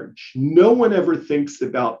large. No one ever thinks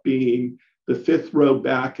about being the fifth row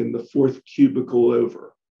back and the fourth cubicle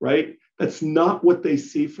over, right? That's not what they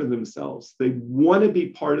see for themselves. They want to be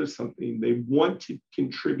part of something. They want to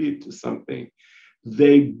contribute to something.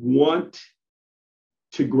 They want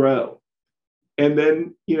to grow. And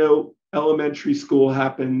then, you know, elementary school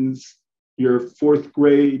happens, your fourth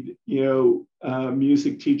grade, you know,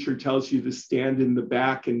 music teacher tells you to stand in the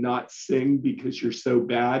back and not sing because you're so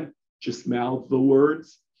bad, just mouth the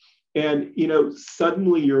words. And, you know,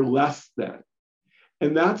 suddenly you're less than.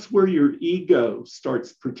 And that's where your ego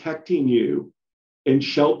starts protecting you and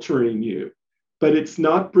sheltering you. But it's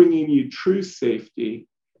not bringing you true safety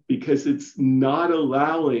because it's not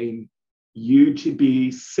allowing you to be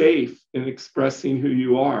safe in expressing who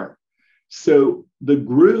you are. So the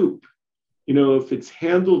group, you know, if it's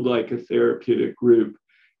handled like a therapeutic group,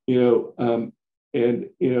 you know, and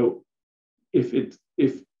you know, if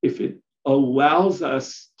it allows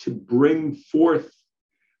us to bring forth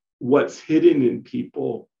what's hidden in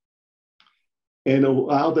people and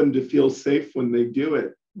allow them to feel safe when they do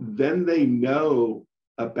it, then they know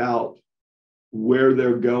about where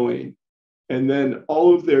they're going. And then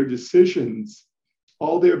all of their decisions,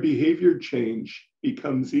 all their behavior change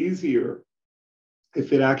becomes easier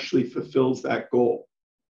if it actually fulfills that goal.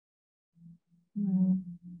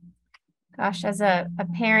 Gosh, as a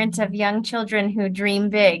parent of young children who dream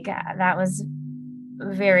big, that was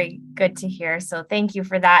very good to hear. So thank you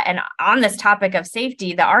for that. And on this topic of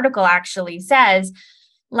safety, the article actually says,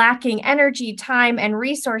 lacking energy, time, and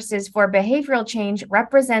resources for behavioral change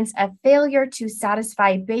represents a failure to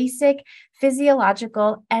satisfy basic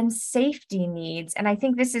physiological and safety needs. And I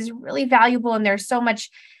think this is really valuable. And there's so much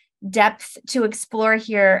depth to explore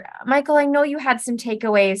here. Michael, I know you had some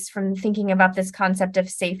takeaways from thinking about this concept of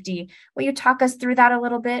safety. Will you talk us through that a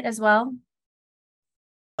little bit as well?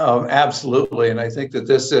 Absolutely. And I think that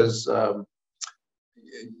this is, in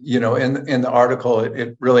the article,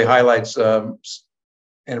 it really highlights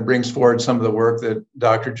and brings forward some of the work that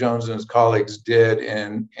Dr. Jones and his colleagues did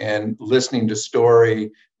in listening to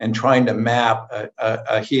story and trying to map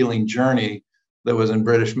a healing journey that was in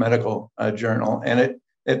British Medical Journal. And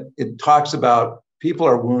it talks about people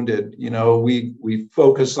are wounded. We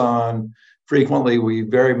focus on frequently, we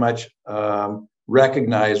very much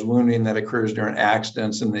recognize wounding that occurs during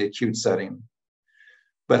accidents in the acute setting.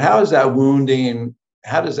 But how does that wounding,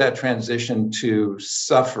 how does that transition to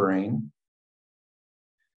suffering?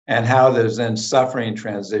 And how does then suffering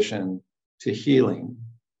transition to healing?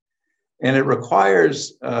 And it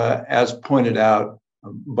requires, as pointed out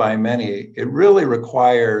by many, it really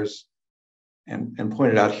requires, and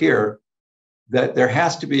pointed out here, that there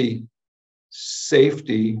has to be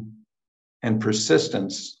safety and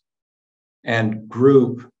persistence and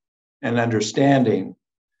group and understanding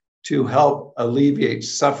to help alleviate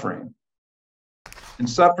suffering. And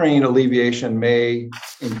suffering alleviation may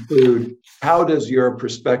include, how does your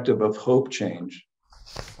perspective of hope change?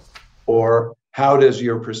 Or how does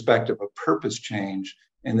your perspective of purpose change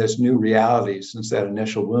in this new reality since that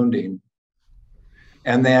initial wounding?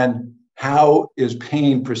 And then how is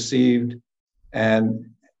pain perceived, and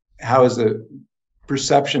how is the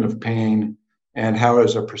perception of pain, and how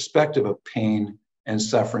is a perspective of pain and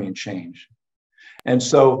suffering change? And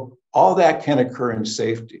so all that can occur in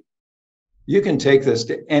safety. You can take this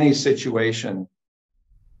to any situation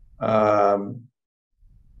in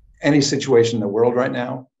the world right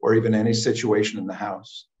now, or even any situation in the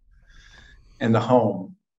house, in the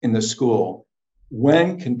home, in the school.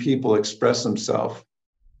 When can people express themselves?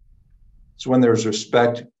 It's when there's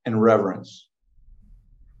respect and reverence.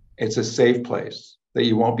 It's a safe place that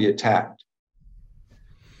you won't be attacked.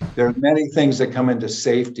 There are many things that come into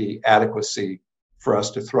safety, adequacy for us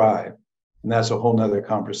to thrive. And that's a whole nother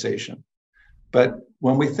conversation. But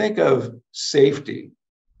when we think of safety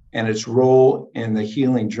and its role in the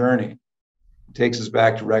healing journey, it takes us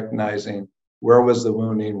back to recognizing, where was the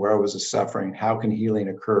wounding? Where was the suffering? How can healing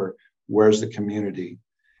occur? Where's the community?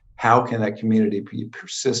 How can that community be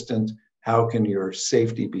persistent? How can your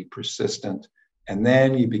safety be persistent? And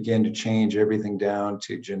then you begin to change everything down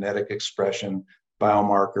to genetic expression,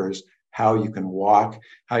 biomarkers, how you can walk,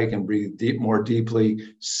 how you can breathe more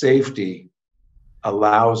deeply. Safety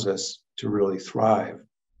allows us to really thrive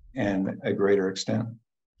in a greater extent.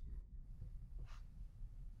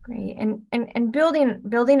 Great. And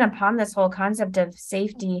building upon this whole concept of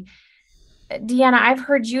safety, Deanna, I've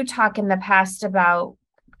heard you talk in the past about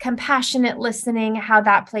compassionate listening, how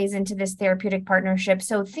that plays into this therapeutic partnership.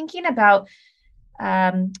 So thinking about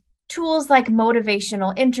tools like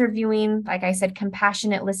motivational interviewing, like I said,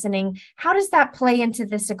 compassionate listening, how does that play into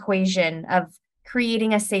this equation of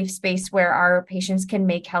creating a safe space where our patients can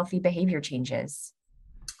make healthy behavior changes?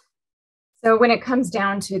 So when it comes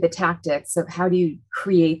down to the tactics of how do you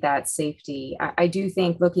create that safety, I do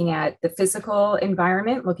think looking at the physical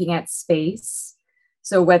environment, looking at space.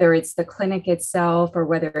 So whether it's the clinic itself or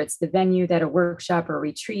whether it's the venue that a workshop or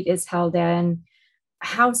retreat is held in,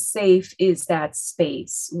 how safe is that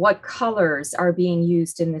space? What colors are being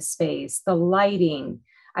used in the space? The lighting.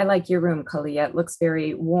 I like your room, Kalia. It looks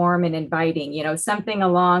very warm and inviting, something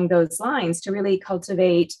along those lines to really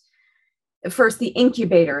cultivate first the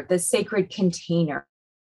incubator, the sacred container,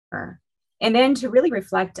 and then to really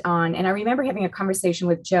reflect on, and I remember having a conversation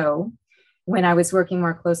with Joe when I was working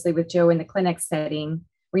more closely with Joe in the clinic setting.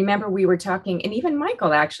 Remember we were talking, and even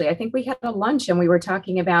Michael, actually, I think we had a lunch and we were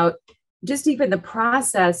talking about just even the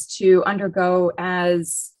process to undergo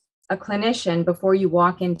as a clinician before you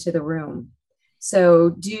walk into the room. So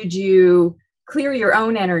did you clear your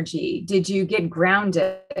own energy? Did you get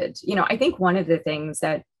grounded? I think one of the things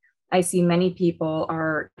that I see many people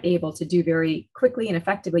are able to do very quickly and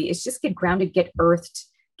effectively is just get grounded, get earthed,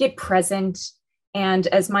 get present. And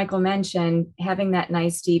as Michael mentioned, having that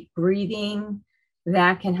nice deep breathing,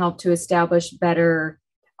 that can help to establish better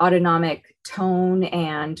autonomic tone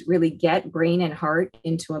and really get brain and heart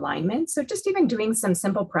into alignment. So just even doing some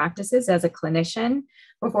simple practices as a clinician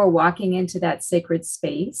before walking into that sacred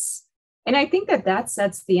space. And I think that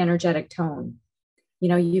sets the energetic tone.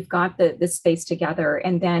 You've got the space together.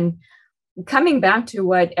 And then coming back to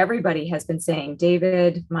what everybody has been saying,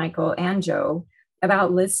 David, Michael, and Joe,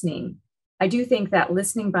 about listening. I do think that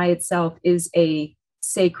listening by itself is a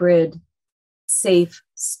sacred, safe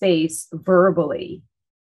space verbally.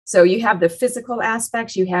 So you have the physical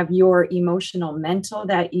aspects, you have your emotional, mental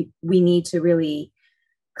that we need to really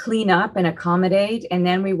clean up and accommodate. And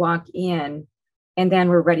then we walk in, and then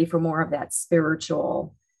we're ready for more of that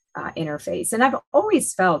spiritual interface. And I've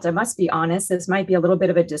always felt, I must be honest, this might be a little bit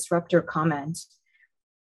of a disruptor comment,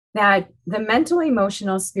 that the mental,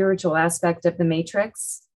 emotional, spiritual aspect of the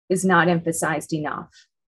matrix is not emphasized enough.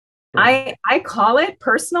 I call it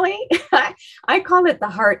personally, I call it the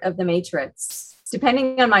heart of the matrix.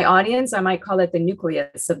 Depending on my audience, I might call it the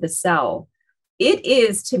nucleus of the cell. It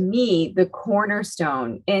is, to me, the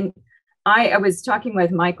cornerstone. And I was talking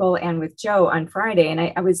with Michael and with Joe on Friday, and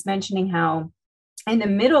I was mentioning how in the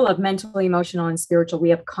middle of mental, emotional, and spiritual, we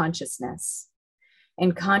have consciousness.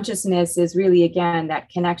 And consciousness is really, again, that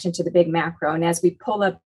connection to the big macro. And as we pull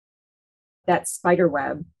up that spider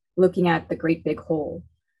web, looking at the great big whole.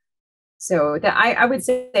 So that I would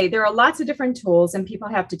say there are lots of different tools, and people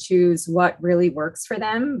have to choose what really works for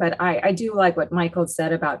them. But I do like what Michael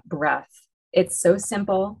said about breath. It's so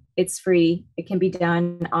simple. It's free. It can be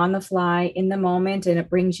done on the fly, in the moment, and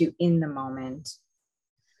it brings you in the moment.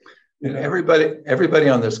 And everybody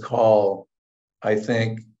on this call, I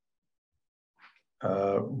think,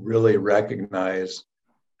 really recognize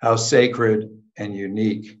how sacred and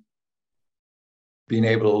unique being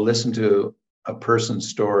able to listen to a person's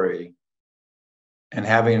story and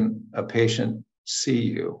having a patient see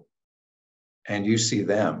you and you see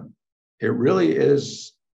them. It really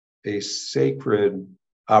is a sacred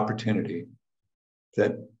opportunity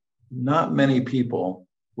that not many people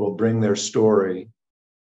will bring their story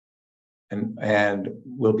and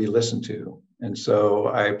will be listened to. And so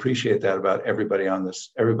I appreciate that about everybody on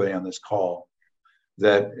this call,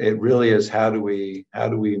 that it really is how do we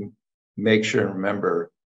make sure and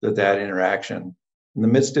remember that interaction in the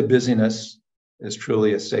midst of busyness is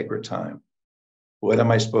truly a sacred time. What am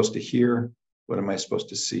I supposed to hear? What am I supposed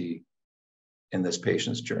to see in this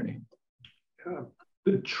patient's journey? Yeah.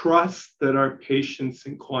 The trust that our patients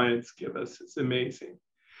and clients give us is amazing.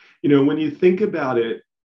 You know, when you think about it,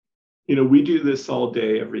 you know, we do this all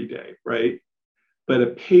day, every day, right? But a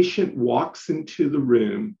patient walks into the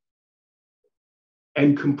room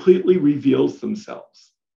and completely reveals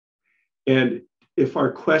themselves. And if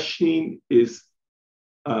our questioning is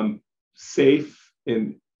safe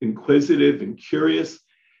and inquisitive and curious,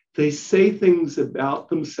 they say things about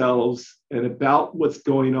themselves and about what's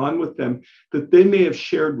going on with them that they may have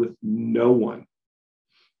shared with no one.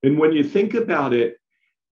 And when you think about it,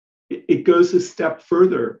 it goes a step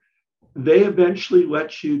further. They eventually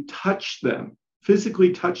let you touch them,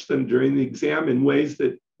 physically touch them during the exam in ways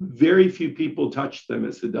that very few people touch them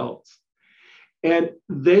as adults. And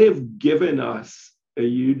they have given us a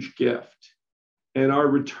huge gift. And our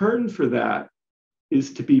return for that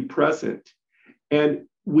is to be present. And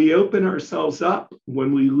we open ourselves up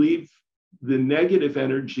when we leave the negative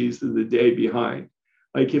energies of the day behind.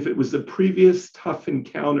 Like if it was a previous tough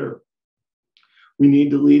encounter, we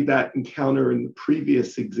need to leave that encounter in the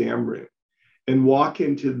previous exam room and walk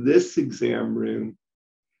into this exam room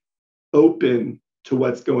open to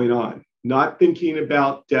what's going on, not thinking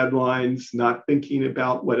about deadlines, not thinking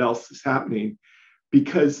about what else is happening,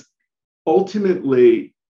 because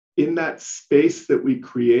ultimately in that space that we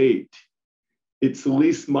create, it's at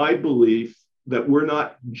least my belief that we're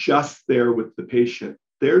not just there with the patient.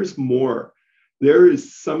 There's more. There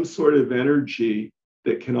is some sort of energy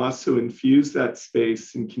that can also infuse that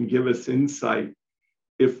space and can give us insight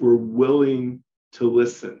if we're willing to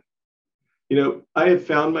listen. You know, I have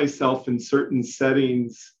found myself in certain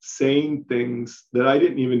settings saying things that I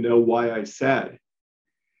didn't even know why I said.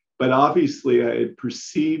 But obviously I had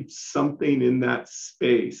perceived something in that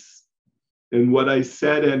space. And what I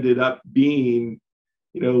said ended up being,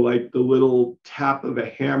 you know, like the little tap of a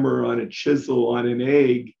hammer on a chisel on an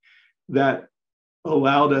egg that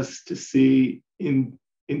allowed us to see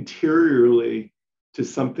interiorly to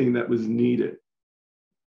something that was needed.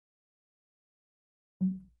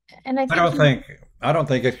 And I don't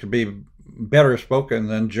think it could be better spoken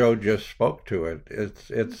than Joe just spoke to it.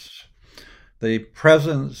 It's the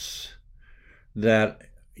presence that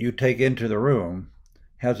you take into the room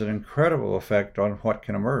has an incredible effect on what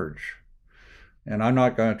can emerge. And I'm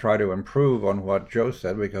not going to try to improve on what Joe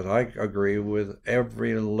said, because I agree with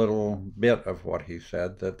every little bit of what he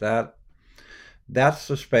said, that's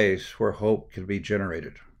the space where hope can be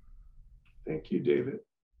generated. Thank you, David.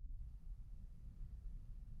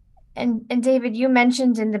 And David, you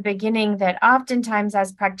mentioned in the beginning that oftentimes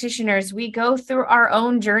as practitioners, we go through our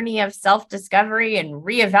own journey of self-discovery and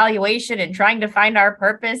reevaluation and trying to find our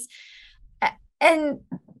purpose. And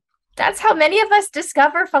that's how many of us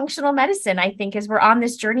discover functional medicine, I think, as we're on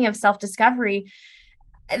this journey of self-discovery.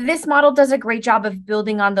 This model does a great job of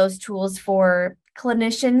building on those tools for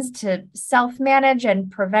clinicians to self-manage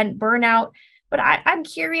and prevent burnout. But I'm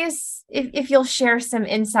curious if you'll share some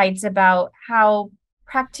insights about how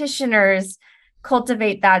practitioners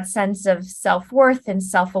cultivate that sense of self-worth and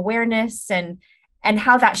self-awareness, and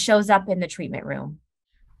how that shows up in the treatment room.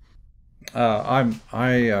 I'm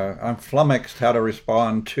flummoxed how to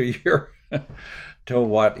respond to your to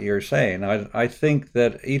what you're saying. I think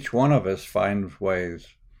that each one of us finds ways.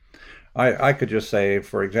 I could just say,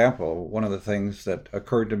 for example, one of the things that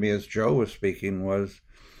occurred to me as Joe was speaking was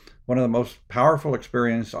one of the most powerful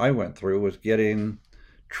experiences I went through was getting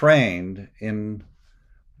trained in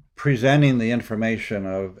presenting the information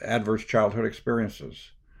of adverse childhood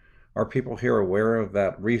experiences. Are people here aware of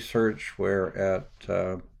that research where at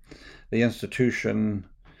the institution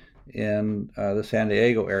in the San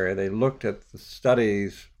Diego area, they looked at the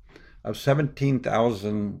studies of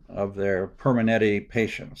 17,000 of their Permanetti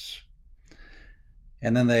patients.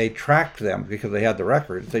 And then they tracked them because they had the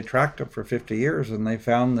records. They tracked them for 50 years and they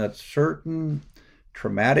found that certain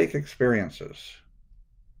traumatic experiences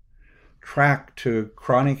track to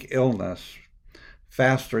chronic illness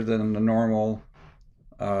faster than the normal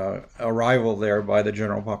arrival there by the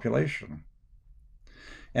general population.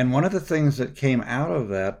 And one of the things that came out of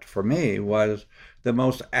that for me was the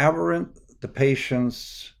most aberrant the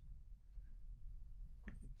patient's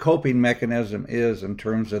coping mechanism is in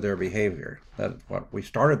terms of their behavior. That's what we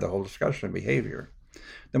started the whole discussion of behavior.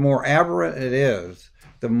 The more aberrant it is,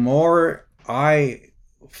 the more I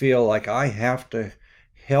feel like I have to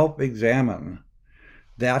help examine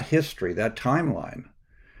that history, that timeline.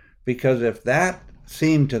 Because if that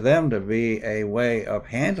seemed to them to be a way of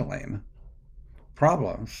handling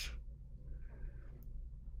problems,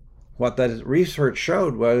 what that research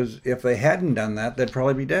showed was if they hadn't done that, they'd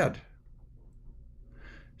probably be dead.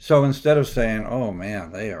 So instead of saying, oh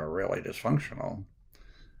man, they are really dysfunctional,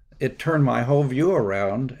 it turned my whole view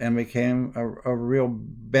around and became a real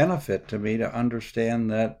benefit to me to understand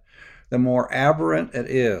that the more aberrant it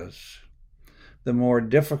is, the more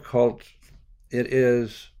difficult it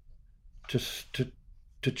is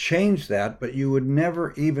to change that, but you would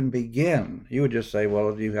never even begin. You would just say,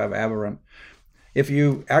 well, you have aberrant. If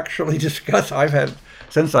you actually discuss,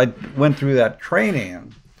 since I went through that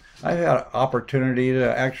training, I've had opportunity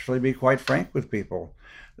to actually be quite frank with people.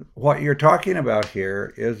 What you're talking about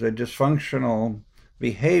here is a dysfunctional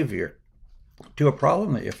behavior to a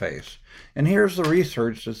problem that you face. And here's the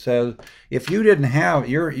research that says if you didn't have,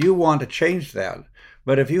 you want to change that.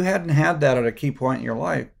 But if you hadn't had that at a key point in your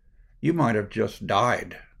life, you might have just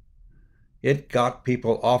died. It got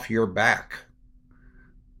people off your back.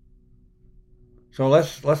 So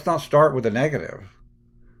let's not start with the negative.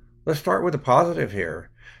 Let's start with the positive here.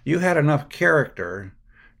 You had enough character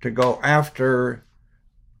to go after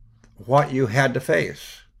what you had to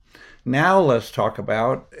face. Now let's talk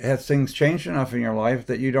about, has things changed enough in your life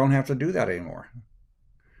that you don't have to do that anymore?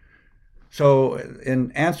 So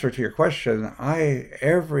in answer to your question,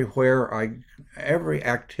 every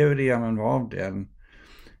activity I'm involved in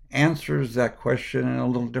answers that question in a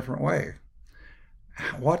little different way.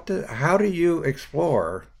 How do you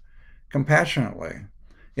explore compassionately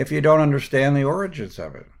if you don't understand the origins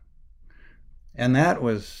of it? And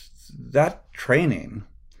that training,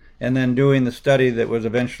 and then doing the study that was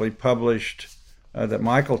eventually published that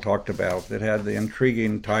Michael talked about, that had the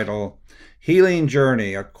intriguing title, Healing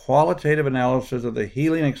Journey, a qualitative analysis of the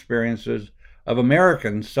healing experiences of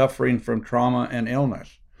Americans suffering from trauma and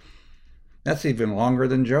illness. That's even longer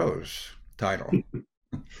than Joe's title.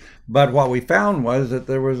 But what we found was that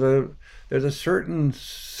there's a certain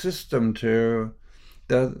system to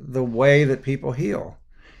the way that people heal.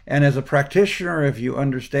 And as a practitioner, if you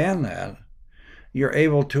understand that, you're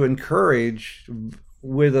able to encourage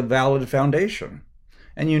with a valid foundation,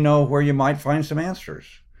 and you know where you might find some answers.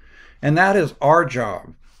 And that is our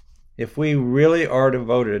job. If we really are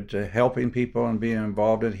devoted to helping people and being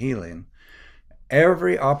involved in healing,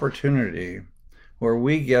 every opportunity where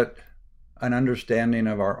we get an understanding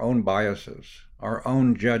of our own biases, our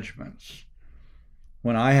own judgments.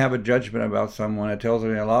 When I have a judgment about someone, it tells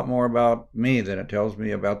me a lot more about me than it tells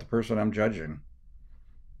me about the person I'm judging.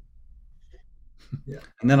 Yeah.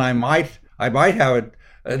 And then I might have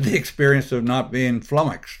the experience of not being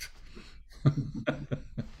flummoxed.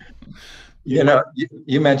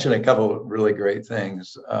 You mentioned a couple of really great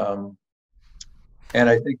things. And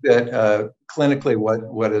I think that clinically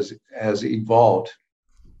what has evolved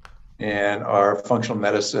in our functional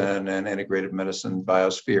medicine and integrative medicine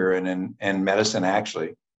biosphere and medicine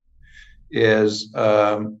actually is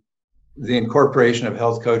the incorporation of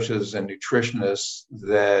health coaches and nutritionists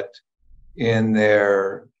that in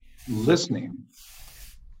their listening,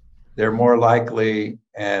 they're more likely,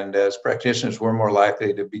 and as practitioners, we're more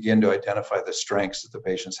likely to begin to identify the strengths that the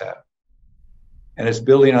patients have. And it's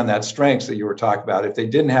building on that strengths that you were talking about. If they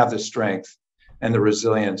didn't have the strength and the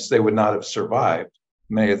resilience, they would not have survived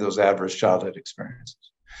many of those adverse childhood experiences.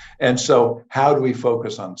 And so how do we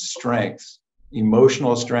focus on strengths,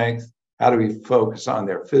 emotional strength? How do we focus on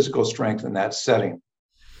their physical strength in that setting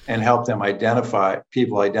and help them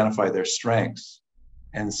people identify their strengths?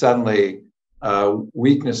 And suddenly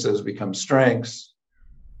weaknesses become strengths,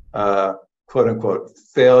 quote unquote,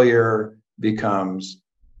 failure becomes,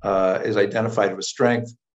 is identified with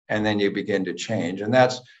strength, and then you begin to change. And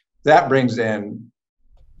that brings in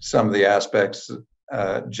some of the aspects,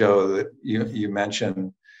 Joe, that you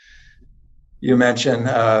mentioned. You mentioned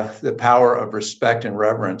the power of respect and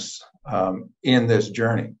reverence in this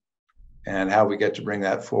journey, and how we get to bring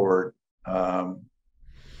that forward, the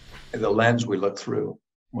lens we look through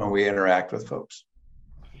when we interact with folks.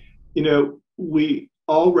 You know, we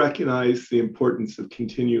all recognize the importance of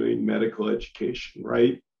continuing medical education,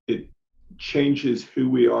 right? It changes who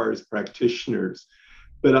we are as practitioners.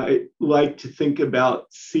 But I like to think about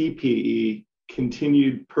CPE,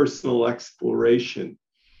 continued personal exploration,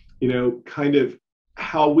 you know, kind of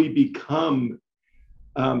how we become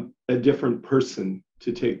a different person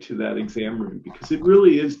to take to that exam room, because it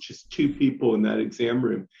really is just two people in that exam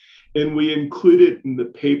room. And we included in the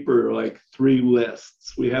paper like 3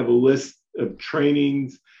 lists. We have a list of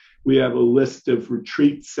trainings, we have a list of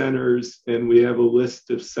retreat centers, and we have a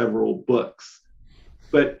list of several books.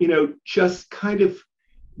 But, you know, just kind of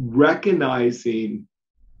recognizing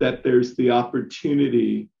that there's the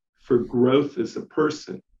opportunity for growth as a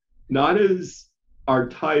person, not as our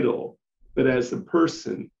title, but as a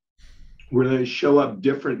person. We're going to show up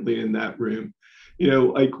differently in that room. You know,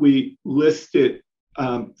 like we listed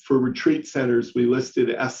for retreat centers, we listed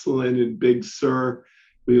Esalen and Big Sur,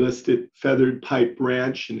 we listed Feathered Pipe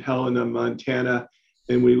Ranch in Helena, Montana,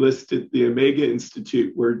 and we listed the Omega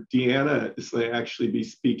Institute, where Deanna is going to actually be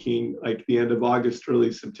speaking like the end of August,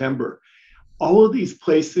 early September. All of these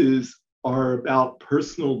places are about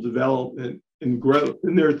personal development and growth.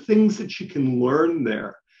 And there are things that you can learn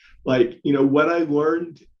there. Like, you know, what I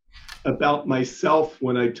learned about myself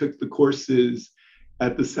when I took the courses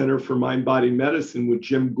at the Center for Mind Body Medicine with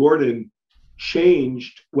Jim Gordon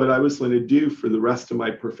changed what I was going to do for the rest of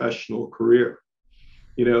my professional career.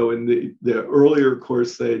 You know, in the earlier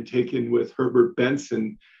course I had taken with Herbert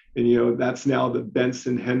Benson, and, you know, that's now the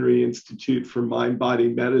Benson Henry Institute for Mind Body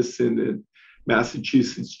Medicine at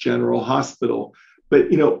Massachusetts General Hospital.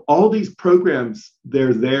 But, you know, all these programs,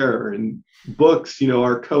 they're there, and books, you know,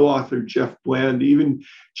 our co-author, Jeff Bland, even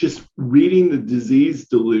just reading The Disease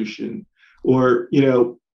Delusion, or, you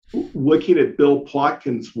know, looking at Bill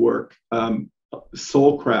Plotkin's work,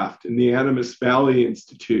 Soulcraft and the Animas Valley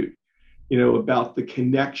Institute, you know, about the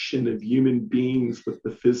connection of human beings with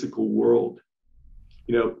the physical world.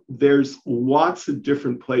 You know, there's lots of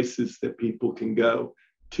different places that people can go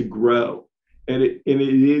to grow. And it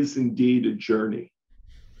is indeed a journey.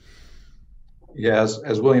 Yes,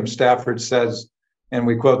 as William Stafford says, and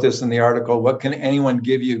we quote this in the article, what can anyone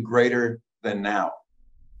give you greater than now?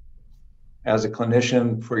 As a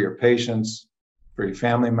clinician, for your patients, for your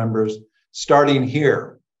family members, starting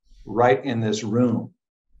here, right in this room,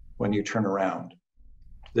 when you turn around.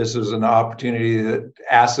 This is an opportunity that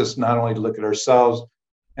asks us not only to look at ourselves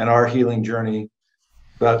and our healing journey,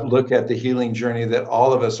 but look at the healing journey that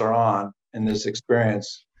all of us are on in this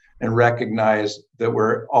experience, and recognize that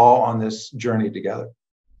we're all on this journey together.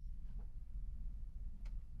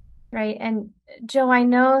 Right. And Joe, I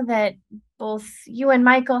know that both you and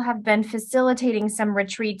Michael have been facilitating some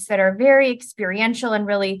retreats that are very experiential and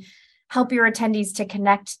really help your attendees to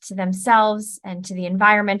connect to themselves and to the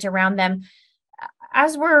environment around them.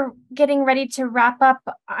 As we're getting ready to wrap up,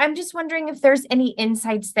 I'm just wondering if there's any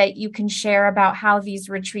insights that you can share about how these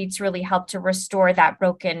retreats really help to restore that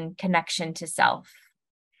broken connection to self.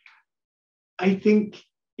 I think,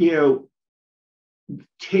 you know,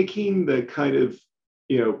 taking the kind of,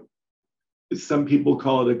 you know, some people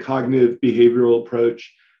call it a cognitive behavioral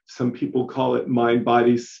approach, some people call it mind,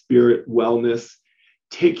 body, spirit, wellness,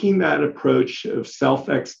 taking that approach of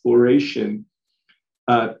self-exploration,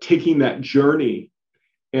 taking that journey.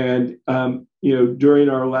 And, you know, during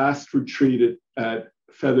our last retreat at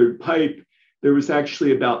Feathered Pipe, there was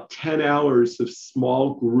actually about 10 hours of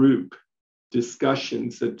small group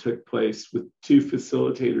discussions that took place with 2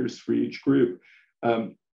 facilitators for each group.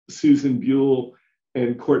 Susan Buell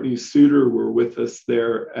and Courtney Suter were with us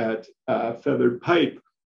there at Feathered Pipe.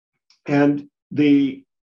 And the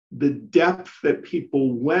depth that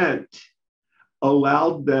people went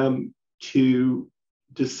allowed them to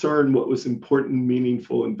discern what was important,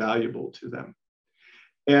 meaningful, and valuable to them,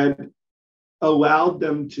 and allowed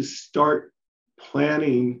them to start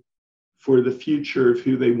planning for the future of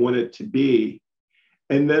who they wanted to be.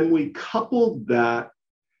 And then we coupled that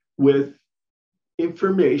with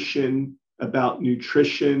information about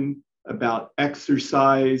nutrition, about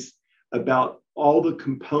exercise, about all the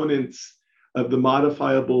components of the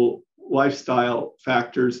modifiable lifestyle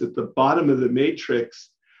factors at the bottom of the matrix,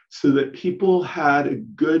 so that people had a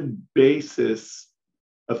good basis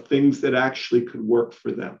of things that actually could work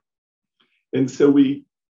for them. And so we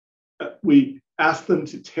asked them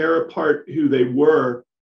to tear apart who they were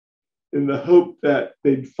in the hope that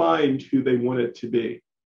they'd find who they wanted to be.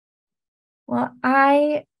 Well,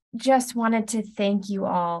 I just wanted to thank you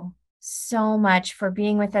all so much for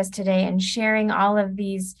being with us today and sharing all of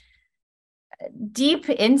these deep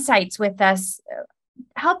insights with us,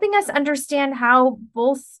 helping us understand how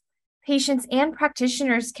both patients and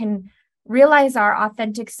practitioners can realize our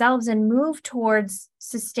authentic selves and move towards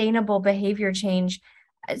sustainable behavior change.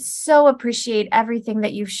 I so appreciate everything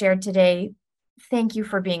that you've shared today. Thank you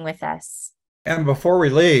for being with us. And before we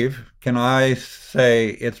leave, can I say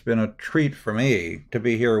it's been a treat for me to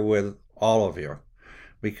be here with all of you,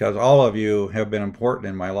 because all of you have been important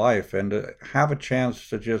in my life, and to have a chance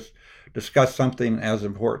to just discuss something as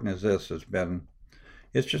important as this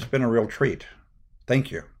it's just been a real treat.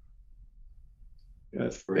 Thank you.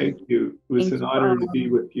 Yes, thank you. It was an honor to be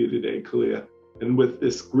with you today, Kalia, and with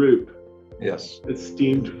this group. Yes.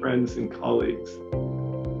 Esteemed friends and colleagues.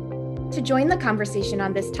 To join the conversation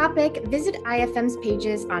on this topic, visit IFM's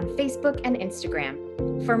pages on Facebook and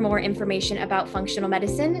Instagram. For more information about functional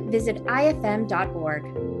medicine, visit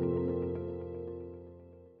ifm.org.